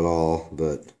 Not at all,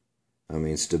 but I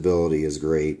mean, stability is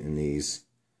great in these.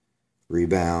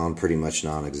 Rebound, pretty much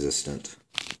non-existent.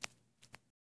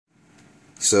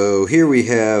 So here we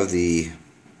have the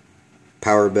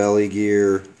PowerBelly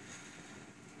gear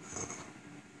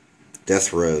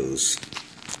Death Rows.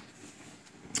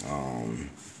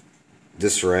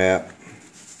 This wrap,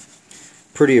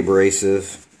 pretty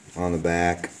abrasive on the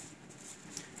back,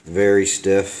 very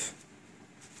stiff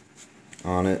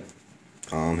on it.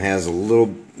 Has a little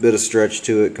bit of stretch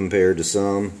to it compared to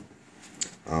some.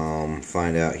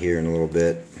 Find out here in a little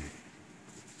bit.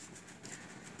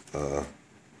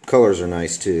 Colors are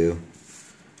nice too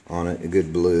on it, a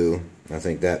good blue. I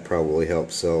think that probably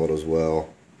helps sell it as well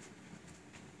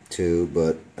too.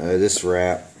 But this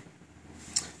wrap,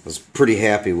 I was pretty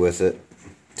happy with it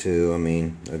too. I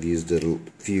mean, I've used it a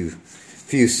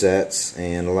few sets,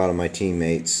 and a lot of my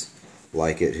teammates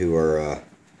like it who are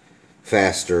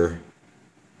faster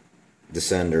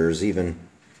descenders. Even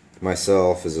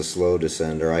myself as a slow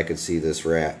descender, I could see this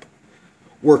wrap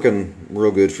working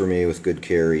real good for me with good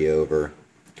carryover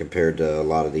compared to a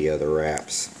lot of the other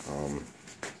wraps.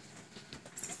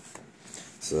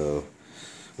 So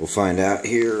we'll find out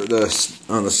here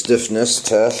on the stiffness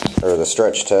test, or the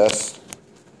stretch test.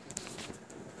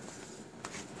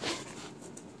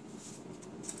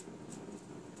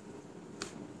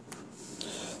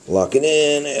 Locking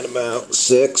in at about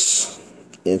 6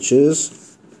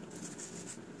 inches.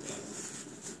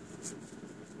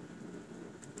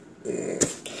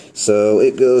 So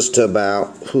it goes to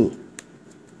about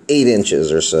 8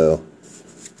 inches or so.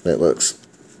 It looks.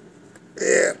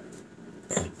 Yeah.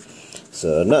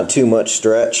 So not too much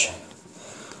stretch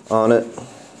on it.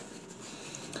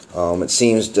 It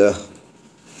seems to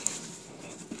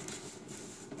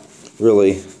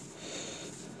really,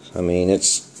 I mean,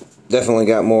 it's definitely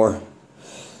got more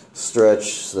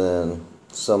stretch than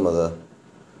some of the,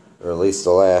 or at least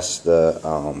the last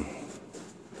the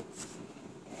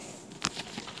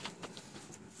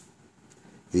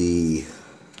the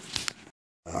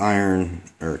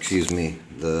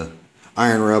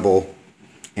IronRebel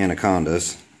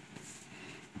Anacondas.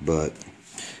 But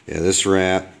yeah, this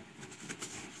wrap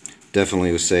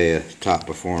definitely would say a top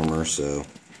performer. So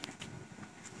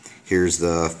Here's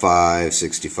the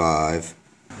 565.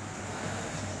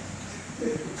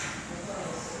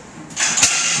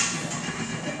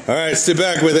 All right, sit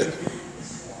back with it.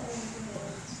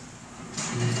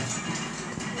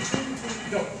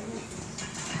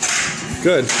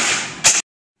 Good.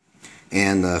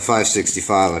 And the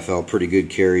 565, I felt pretty good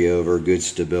carryover, good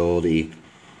stability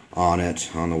on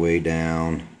it on the way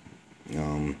down.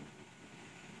 A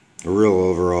real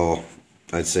overall,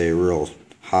 I'd say a real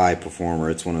high performer.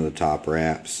 It's one of the top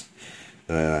wraps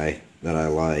that I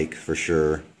like for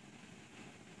sure.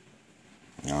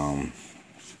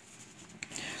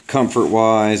 Comfort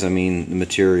wise, I mean, the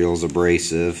material's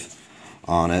abrasive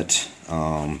on it.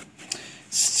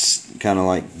 It's kind of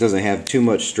like, doesn't have too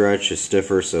much stretch, it's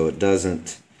stiffer, so it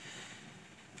doesn't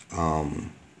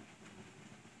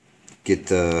get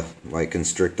the, like,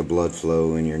 constrict the blood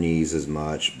flow in your knees as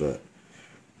much, but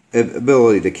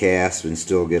ability to cast and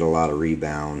still get a lot of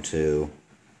rebound too.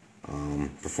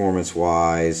 Performance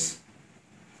wise,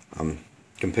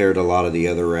 compared to a lot of the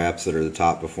other wraps that are the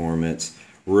top performance,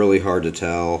 really hard to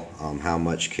tell how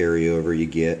much carryover you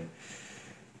get,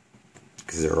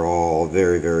 because they're all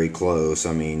very, very close.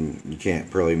 I mean, you can't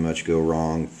pretty much go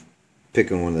wrong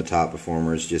picking one of the top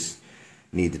performers. Just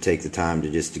need to take the time to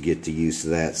get to use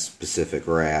that specific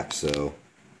wrap. So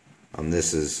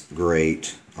this is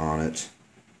great on it.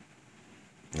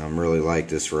 Really like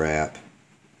this wrap.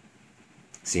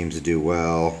 Seems to do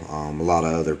well. A lot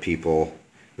of other people,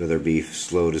 whether it be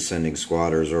slow descending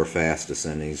squatters or fast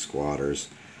descending squatters,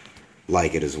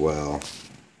 like it as well.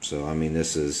 So I mean,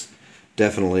 this is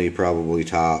definitely probably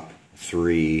top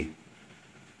 3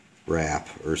 wrap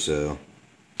or so.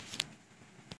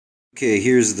 Okay,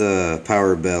 here's the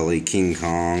PowerBelly King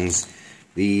Kongs.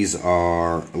 These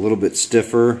are a little bit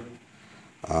stiffer,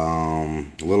 a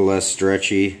little less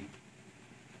stretchy,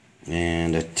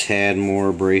 and a tad more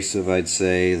abrasive, I'd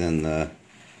say, than the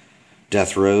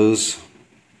Death Rows.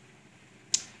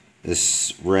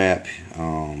 This wrap,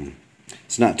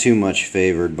 it's not too much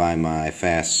favored by my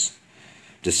fast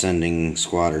descending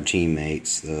squatter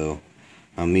teammates, though.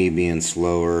 Me being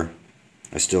slower,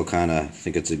 I still kind of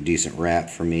think it's a decent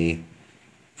wrap for me,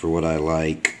 for what I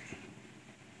like.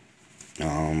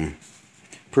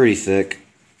 Pretty thick.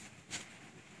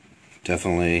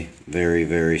 Definitely very,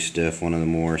 very stiff. One of the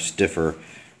more stiffer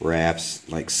wraps,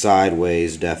 like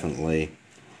sideways, definitely.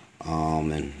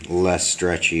 And less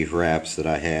stretchy wraps that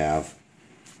I have.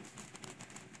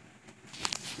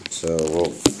 So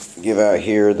we'll give out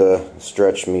here the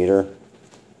stretch meter.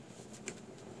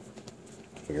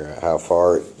 Figure out how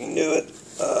far you can do it.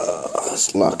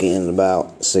 It's locking in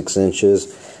about 6 inches,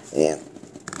 and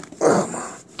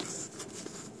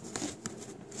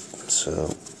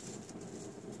so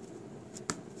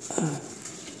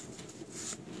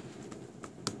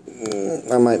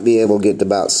I might be able to get to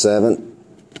about 7.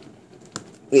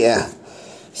 Yeah,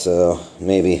 so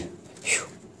maybe. Whew.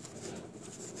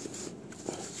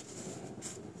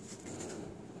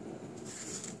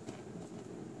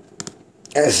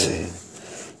 I see.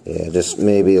 Yeah, just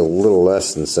maybe a little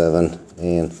less than 7,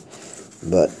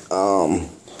 but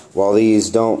while these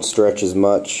don't stretch as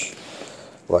much,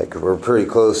 like we're pretty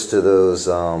close to those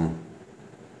IronRebel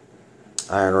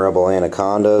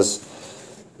Anacondas.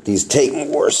 These take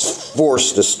more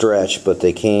force to stretch, but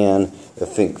they can, I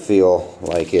think, feel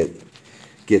like it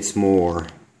gets more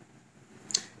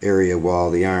area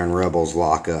while the IronRebels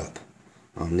lock up.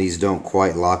 These don't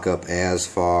quite lock up as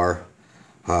far.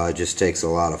 It just takes a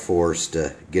lot of force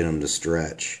to get them to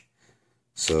stretch.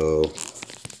 So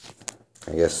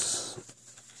I guess I'm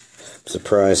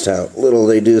surprised how little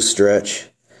they do stretch.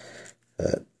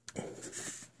 But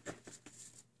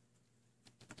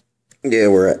yeah,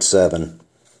 we're at 7.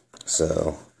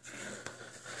 So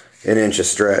 1 inch of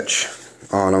stretch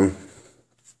on them.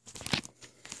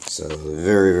 So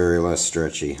very, very less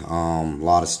stretchy. A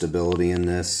lot of stability in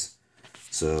this.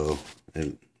 So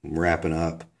wrapping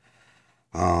up.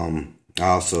 I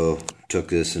also took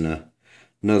this in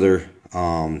another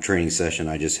training session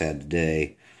I just had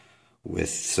today with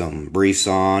some briefs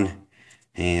on,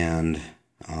 and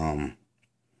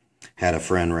had a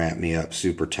friend wrap me up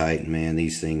super tight, and man,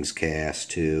 these things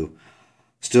cast too.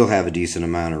 Still have a decent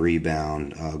amount of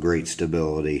rebound, great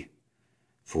stability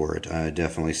for it. I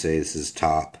definitely say this is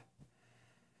top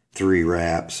 3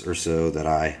 wraps or so that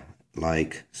I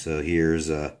like. So here's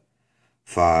a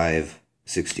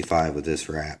 565 with this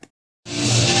wrap.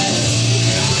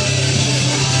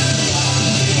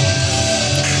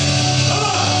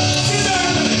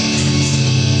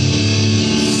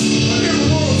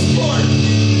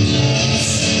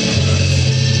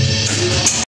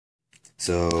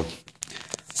 So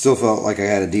Still felt like I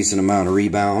had a decent amount of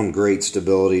rebound, great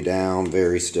stability down,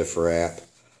 very stiff wrap.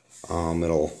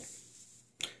 It'll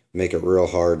make it real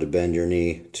hard to bend your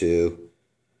knee too.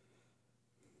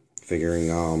 Figuring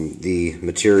the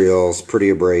material's pretty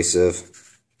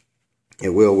abrasive. It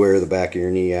will wear the back of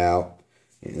your knee out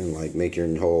and like make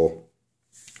your whole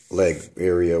leg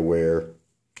area wear.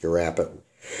 You wrap it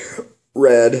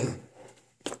red.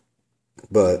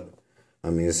 But I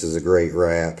mean, this is a great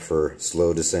wrap for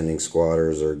slow descending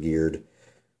squatters or geared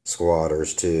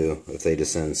squatters too, if they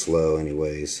descend slow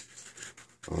anyways.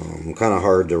 Kind of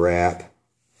hard to wrap.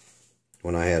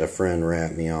 When I had a friend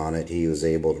wrap me on it, he was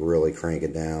able to really crank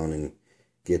it down and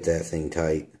get that thing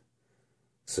tight.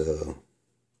 So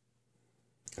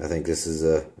I think this is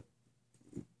a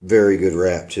very good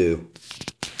wrap too.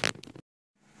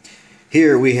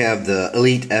 Here we have the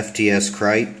EliteFTS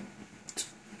Krait,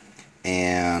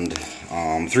 and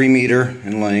 3 meter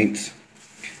in length.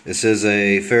 This is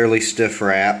a fairly stiff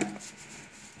wrap.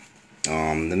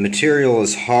 The material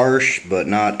is harsh, but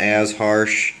not as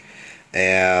harsh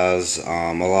as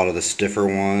a lot of the stiffer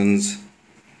ones.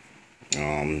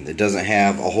 It doesn't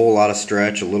have a whole lot of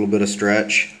stretch, a little bit of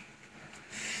stretch.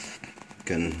 You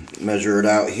can measure it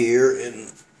out here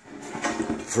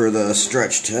for the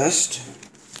stretch test.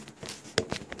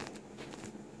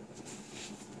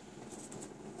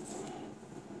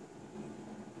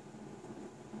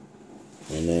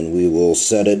 And then we will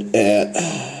set it at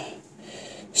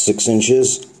 6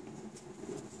 inches.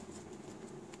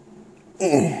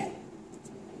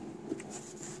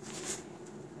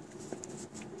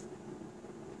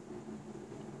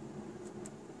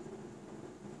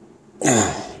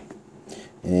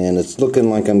 And it's looking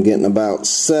like I'm getting about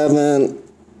 7.5.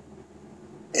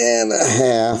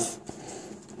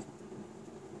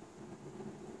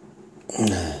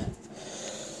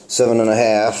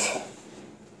 7.5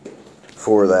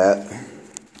 for that.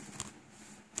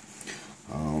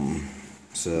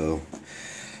 So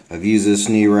I've used this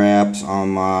knee wraps on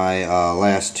my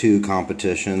last 2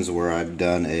 competitions where I've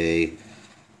done a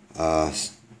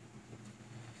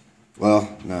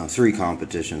 3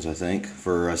 competitions, I think,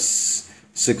 for a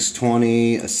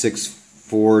 620, a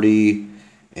 640,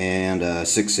 and a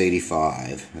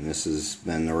 685. And this has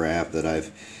been the wrap that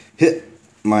I've hit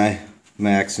my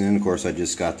max in. Of course, I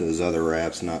just got those other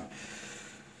wraps not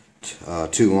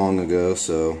too long ago.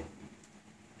 So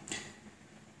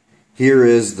here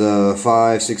is the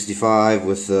 565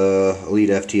 with the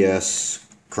EliteFTS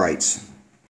Kraits.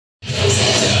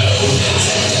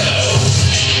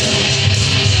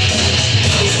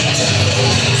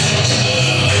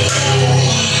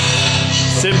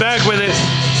 Sit back with it.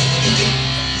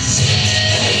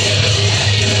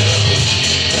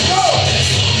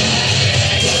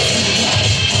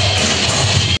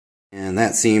 And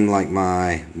that seemed like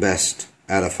my best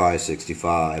out of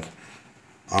 565.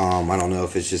 I don't know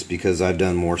if it's just because I've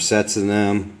done more sets in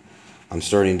them. I'm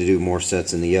starting to do more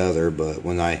sets in the other, but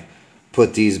when I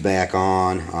put these back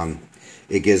on,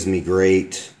 it gives me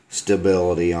great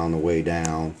stability on the way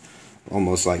down.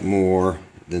 Almost like more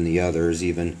than the others,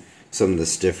 even some of the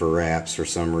stiffer wraps for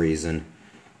some reason.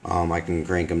 I can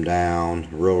crank them down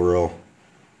real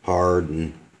hard,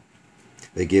 and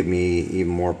they give me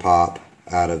even more pop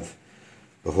out of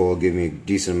the hole, give me a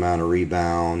decent amount of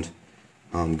rebound,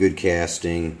 good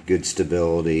casting, good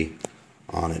stability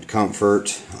on it,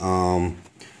 comfort.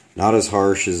 Not as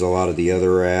harsh as a lot of the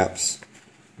other wraps,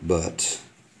 but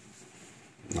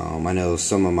I know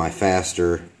some of my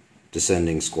faster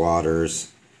descending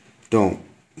squatters don't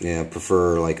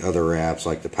prefer like other wraps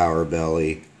like the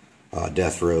PowerBelly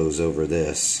Death Rows over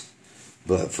this.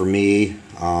 But for me,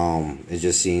 it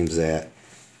just seems that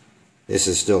this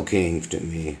is still king to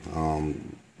me.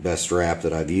 Best wrap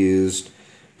that I've used.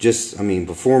 Just, I mean,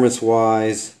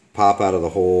 performance-wise, pop out of the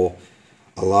hole.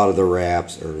 A lot of the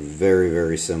wraps are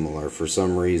very similar. For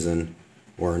some reason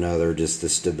or another, just the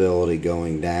stability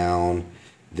going down,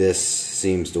 this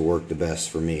seems to work the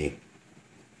best for me.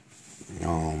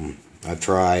 I've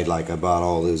tried, like I bought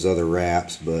all those other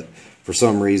wraps, but for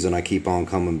some reason I keep on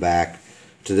coming back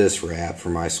to this wrap for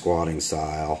my squatting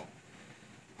style.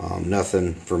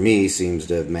 Nothing for me seems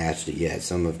to have matched it yet.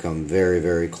 Some have come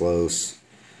very close,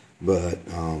 but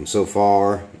so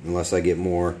far, unless I get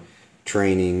more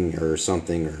training or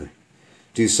something, or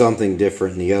do something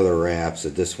different in the other wraps,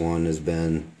 that this one has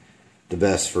been the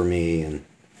best for me, and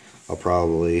I'll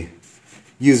probably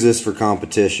use this for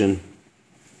competition,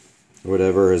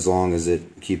 whatever, as long as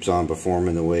it keeps on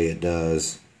performing the way it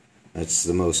does. That's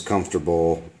the most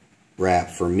comfortable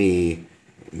wrap for me,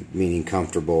 meaning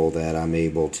comfortable that I'm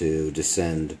able to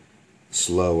descend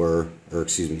slower, or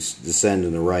excuse me, descend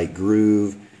in the right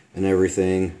groove and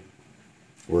everything.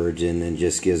 and it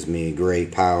just gives me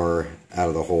great power out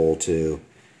of the hole too,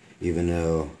 even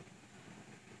though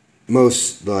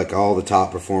most, like all the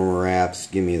top performer wraps,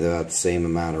 give me about the same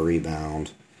amount of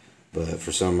rebound. But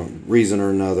for some reason or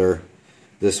another,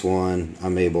 this one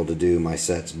I'm able to do my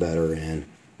sets better in.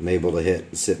 I'm able to hit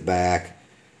and sit back,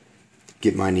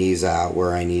 get my knees out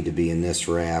where I need to be in this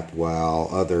wrap, while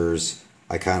others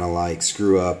I kind of like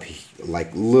screw up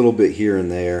like a little bit here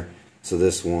and there. So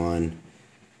this one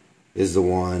is the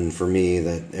one for me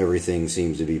that everything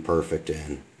seems to be perfect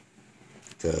in.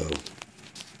 So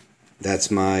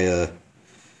that's my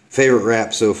favorite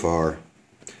wrap so far,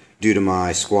 due to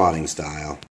my squatting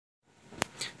style.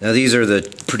 Now these are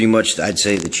pretty much, I'd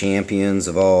say, the champions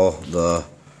of all the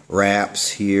wraps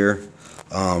here.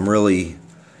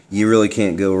 You really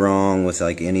can't go wrong with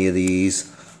like any of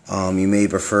these. You may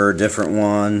prefer different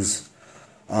ones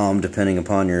depending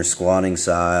upon your squatting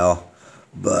style,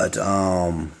 but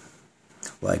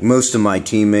like most of my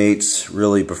teammates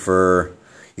really prefer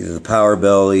either the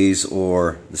PowerBellies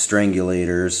or the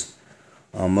Strangulators.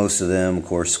 Most of them, of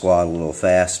course, squat a little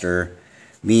faster.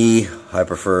 Me, I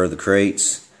prefer the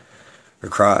Kraits, or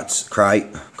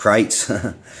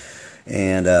Krites.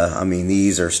 And I mean,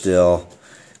 these are still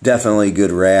definitely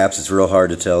good wraps. It's real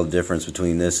hard to tell the difference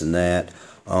between this and that.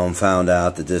 Found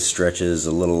out that this stretches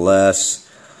a little less.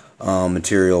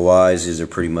 Material-wise, these are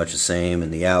pretty much the same.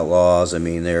 And the Outlaws, I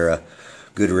mean, they're a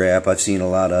good wrap. I've seen a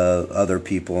lot of other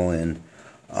people in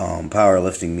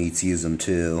powerlifting meets use them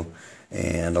too.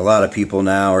 And a lot of people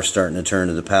now are starting to turn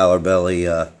to the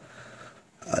PowerBelly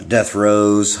Death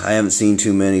Rows. I haven't seen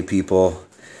too many people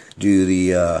do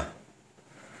the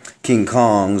King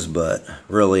Kongs, but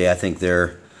really I think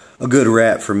they're a good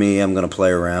wrap for me. I'm going to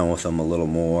play around with them a little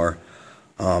more,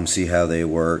 see how they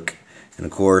work. And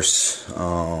of course,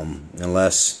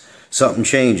 unless something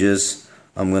changes,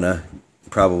 I'm going to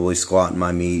probably squat in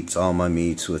my meets, all my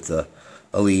meets, with the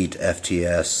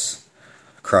EliteFTS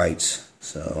Kraits.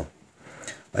 So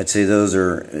I'd say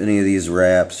any of these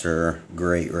wraps are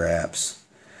great wraps.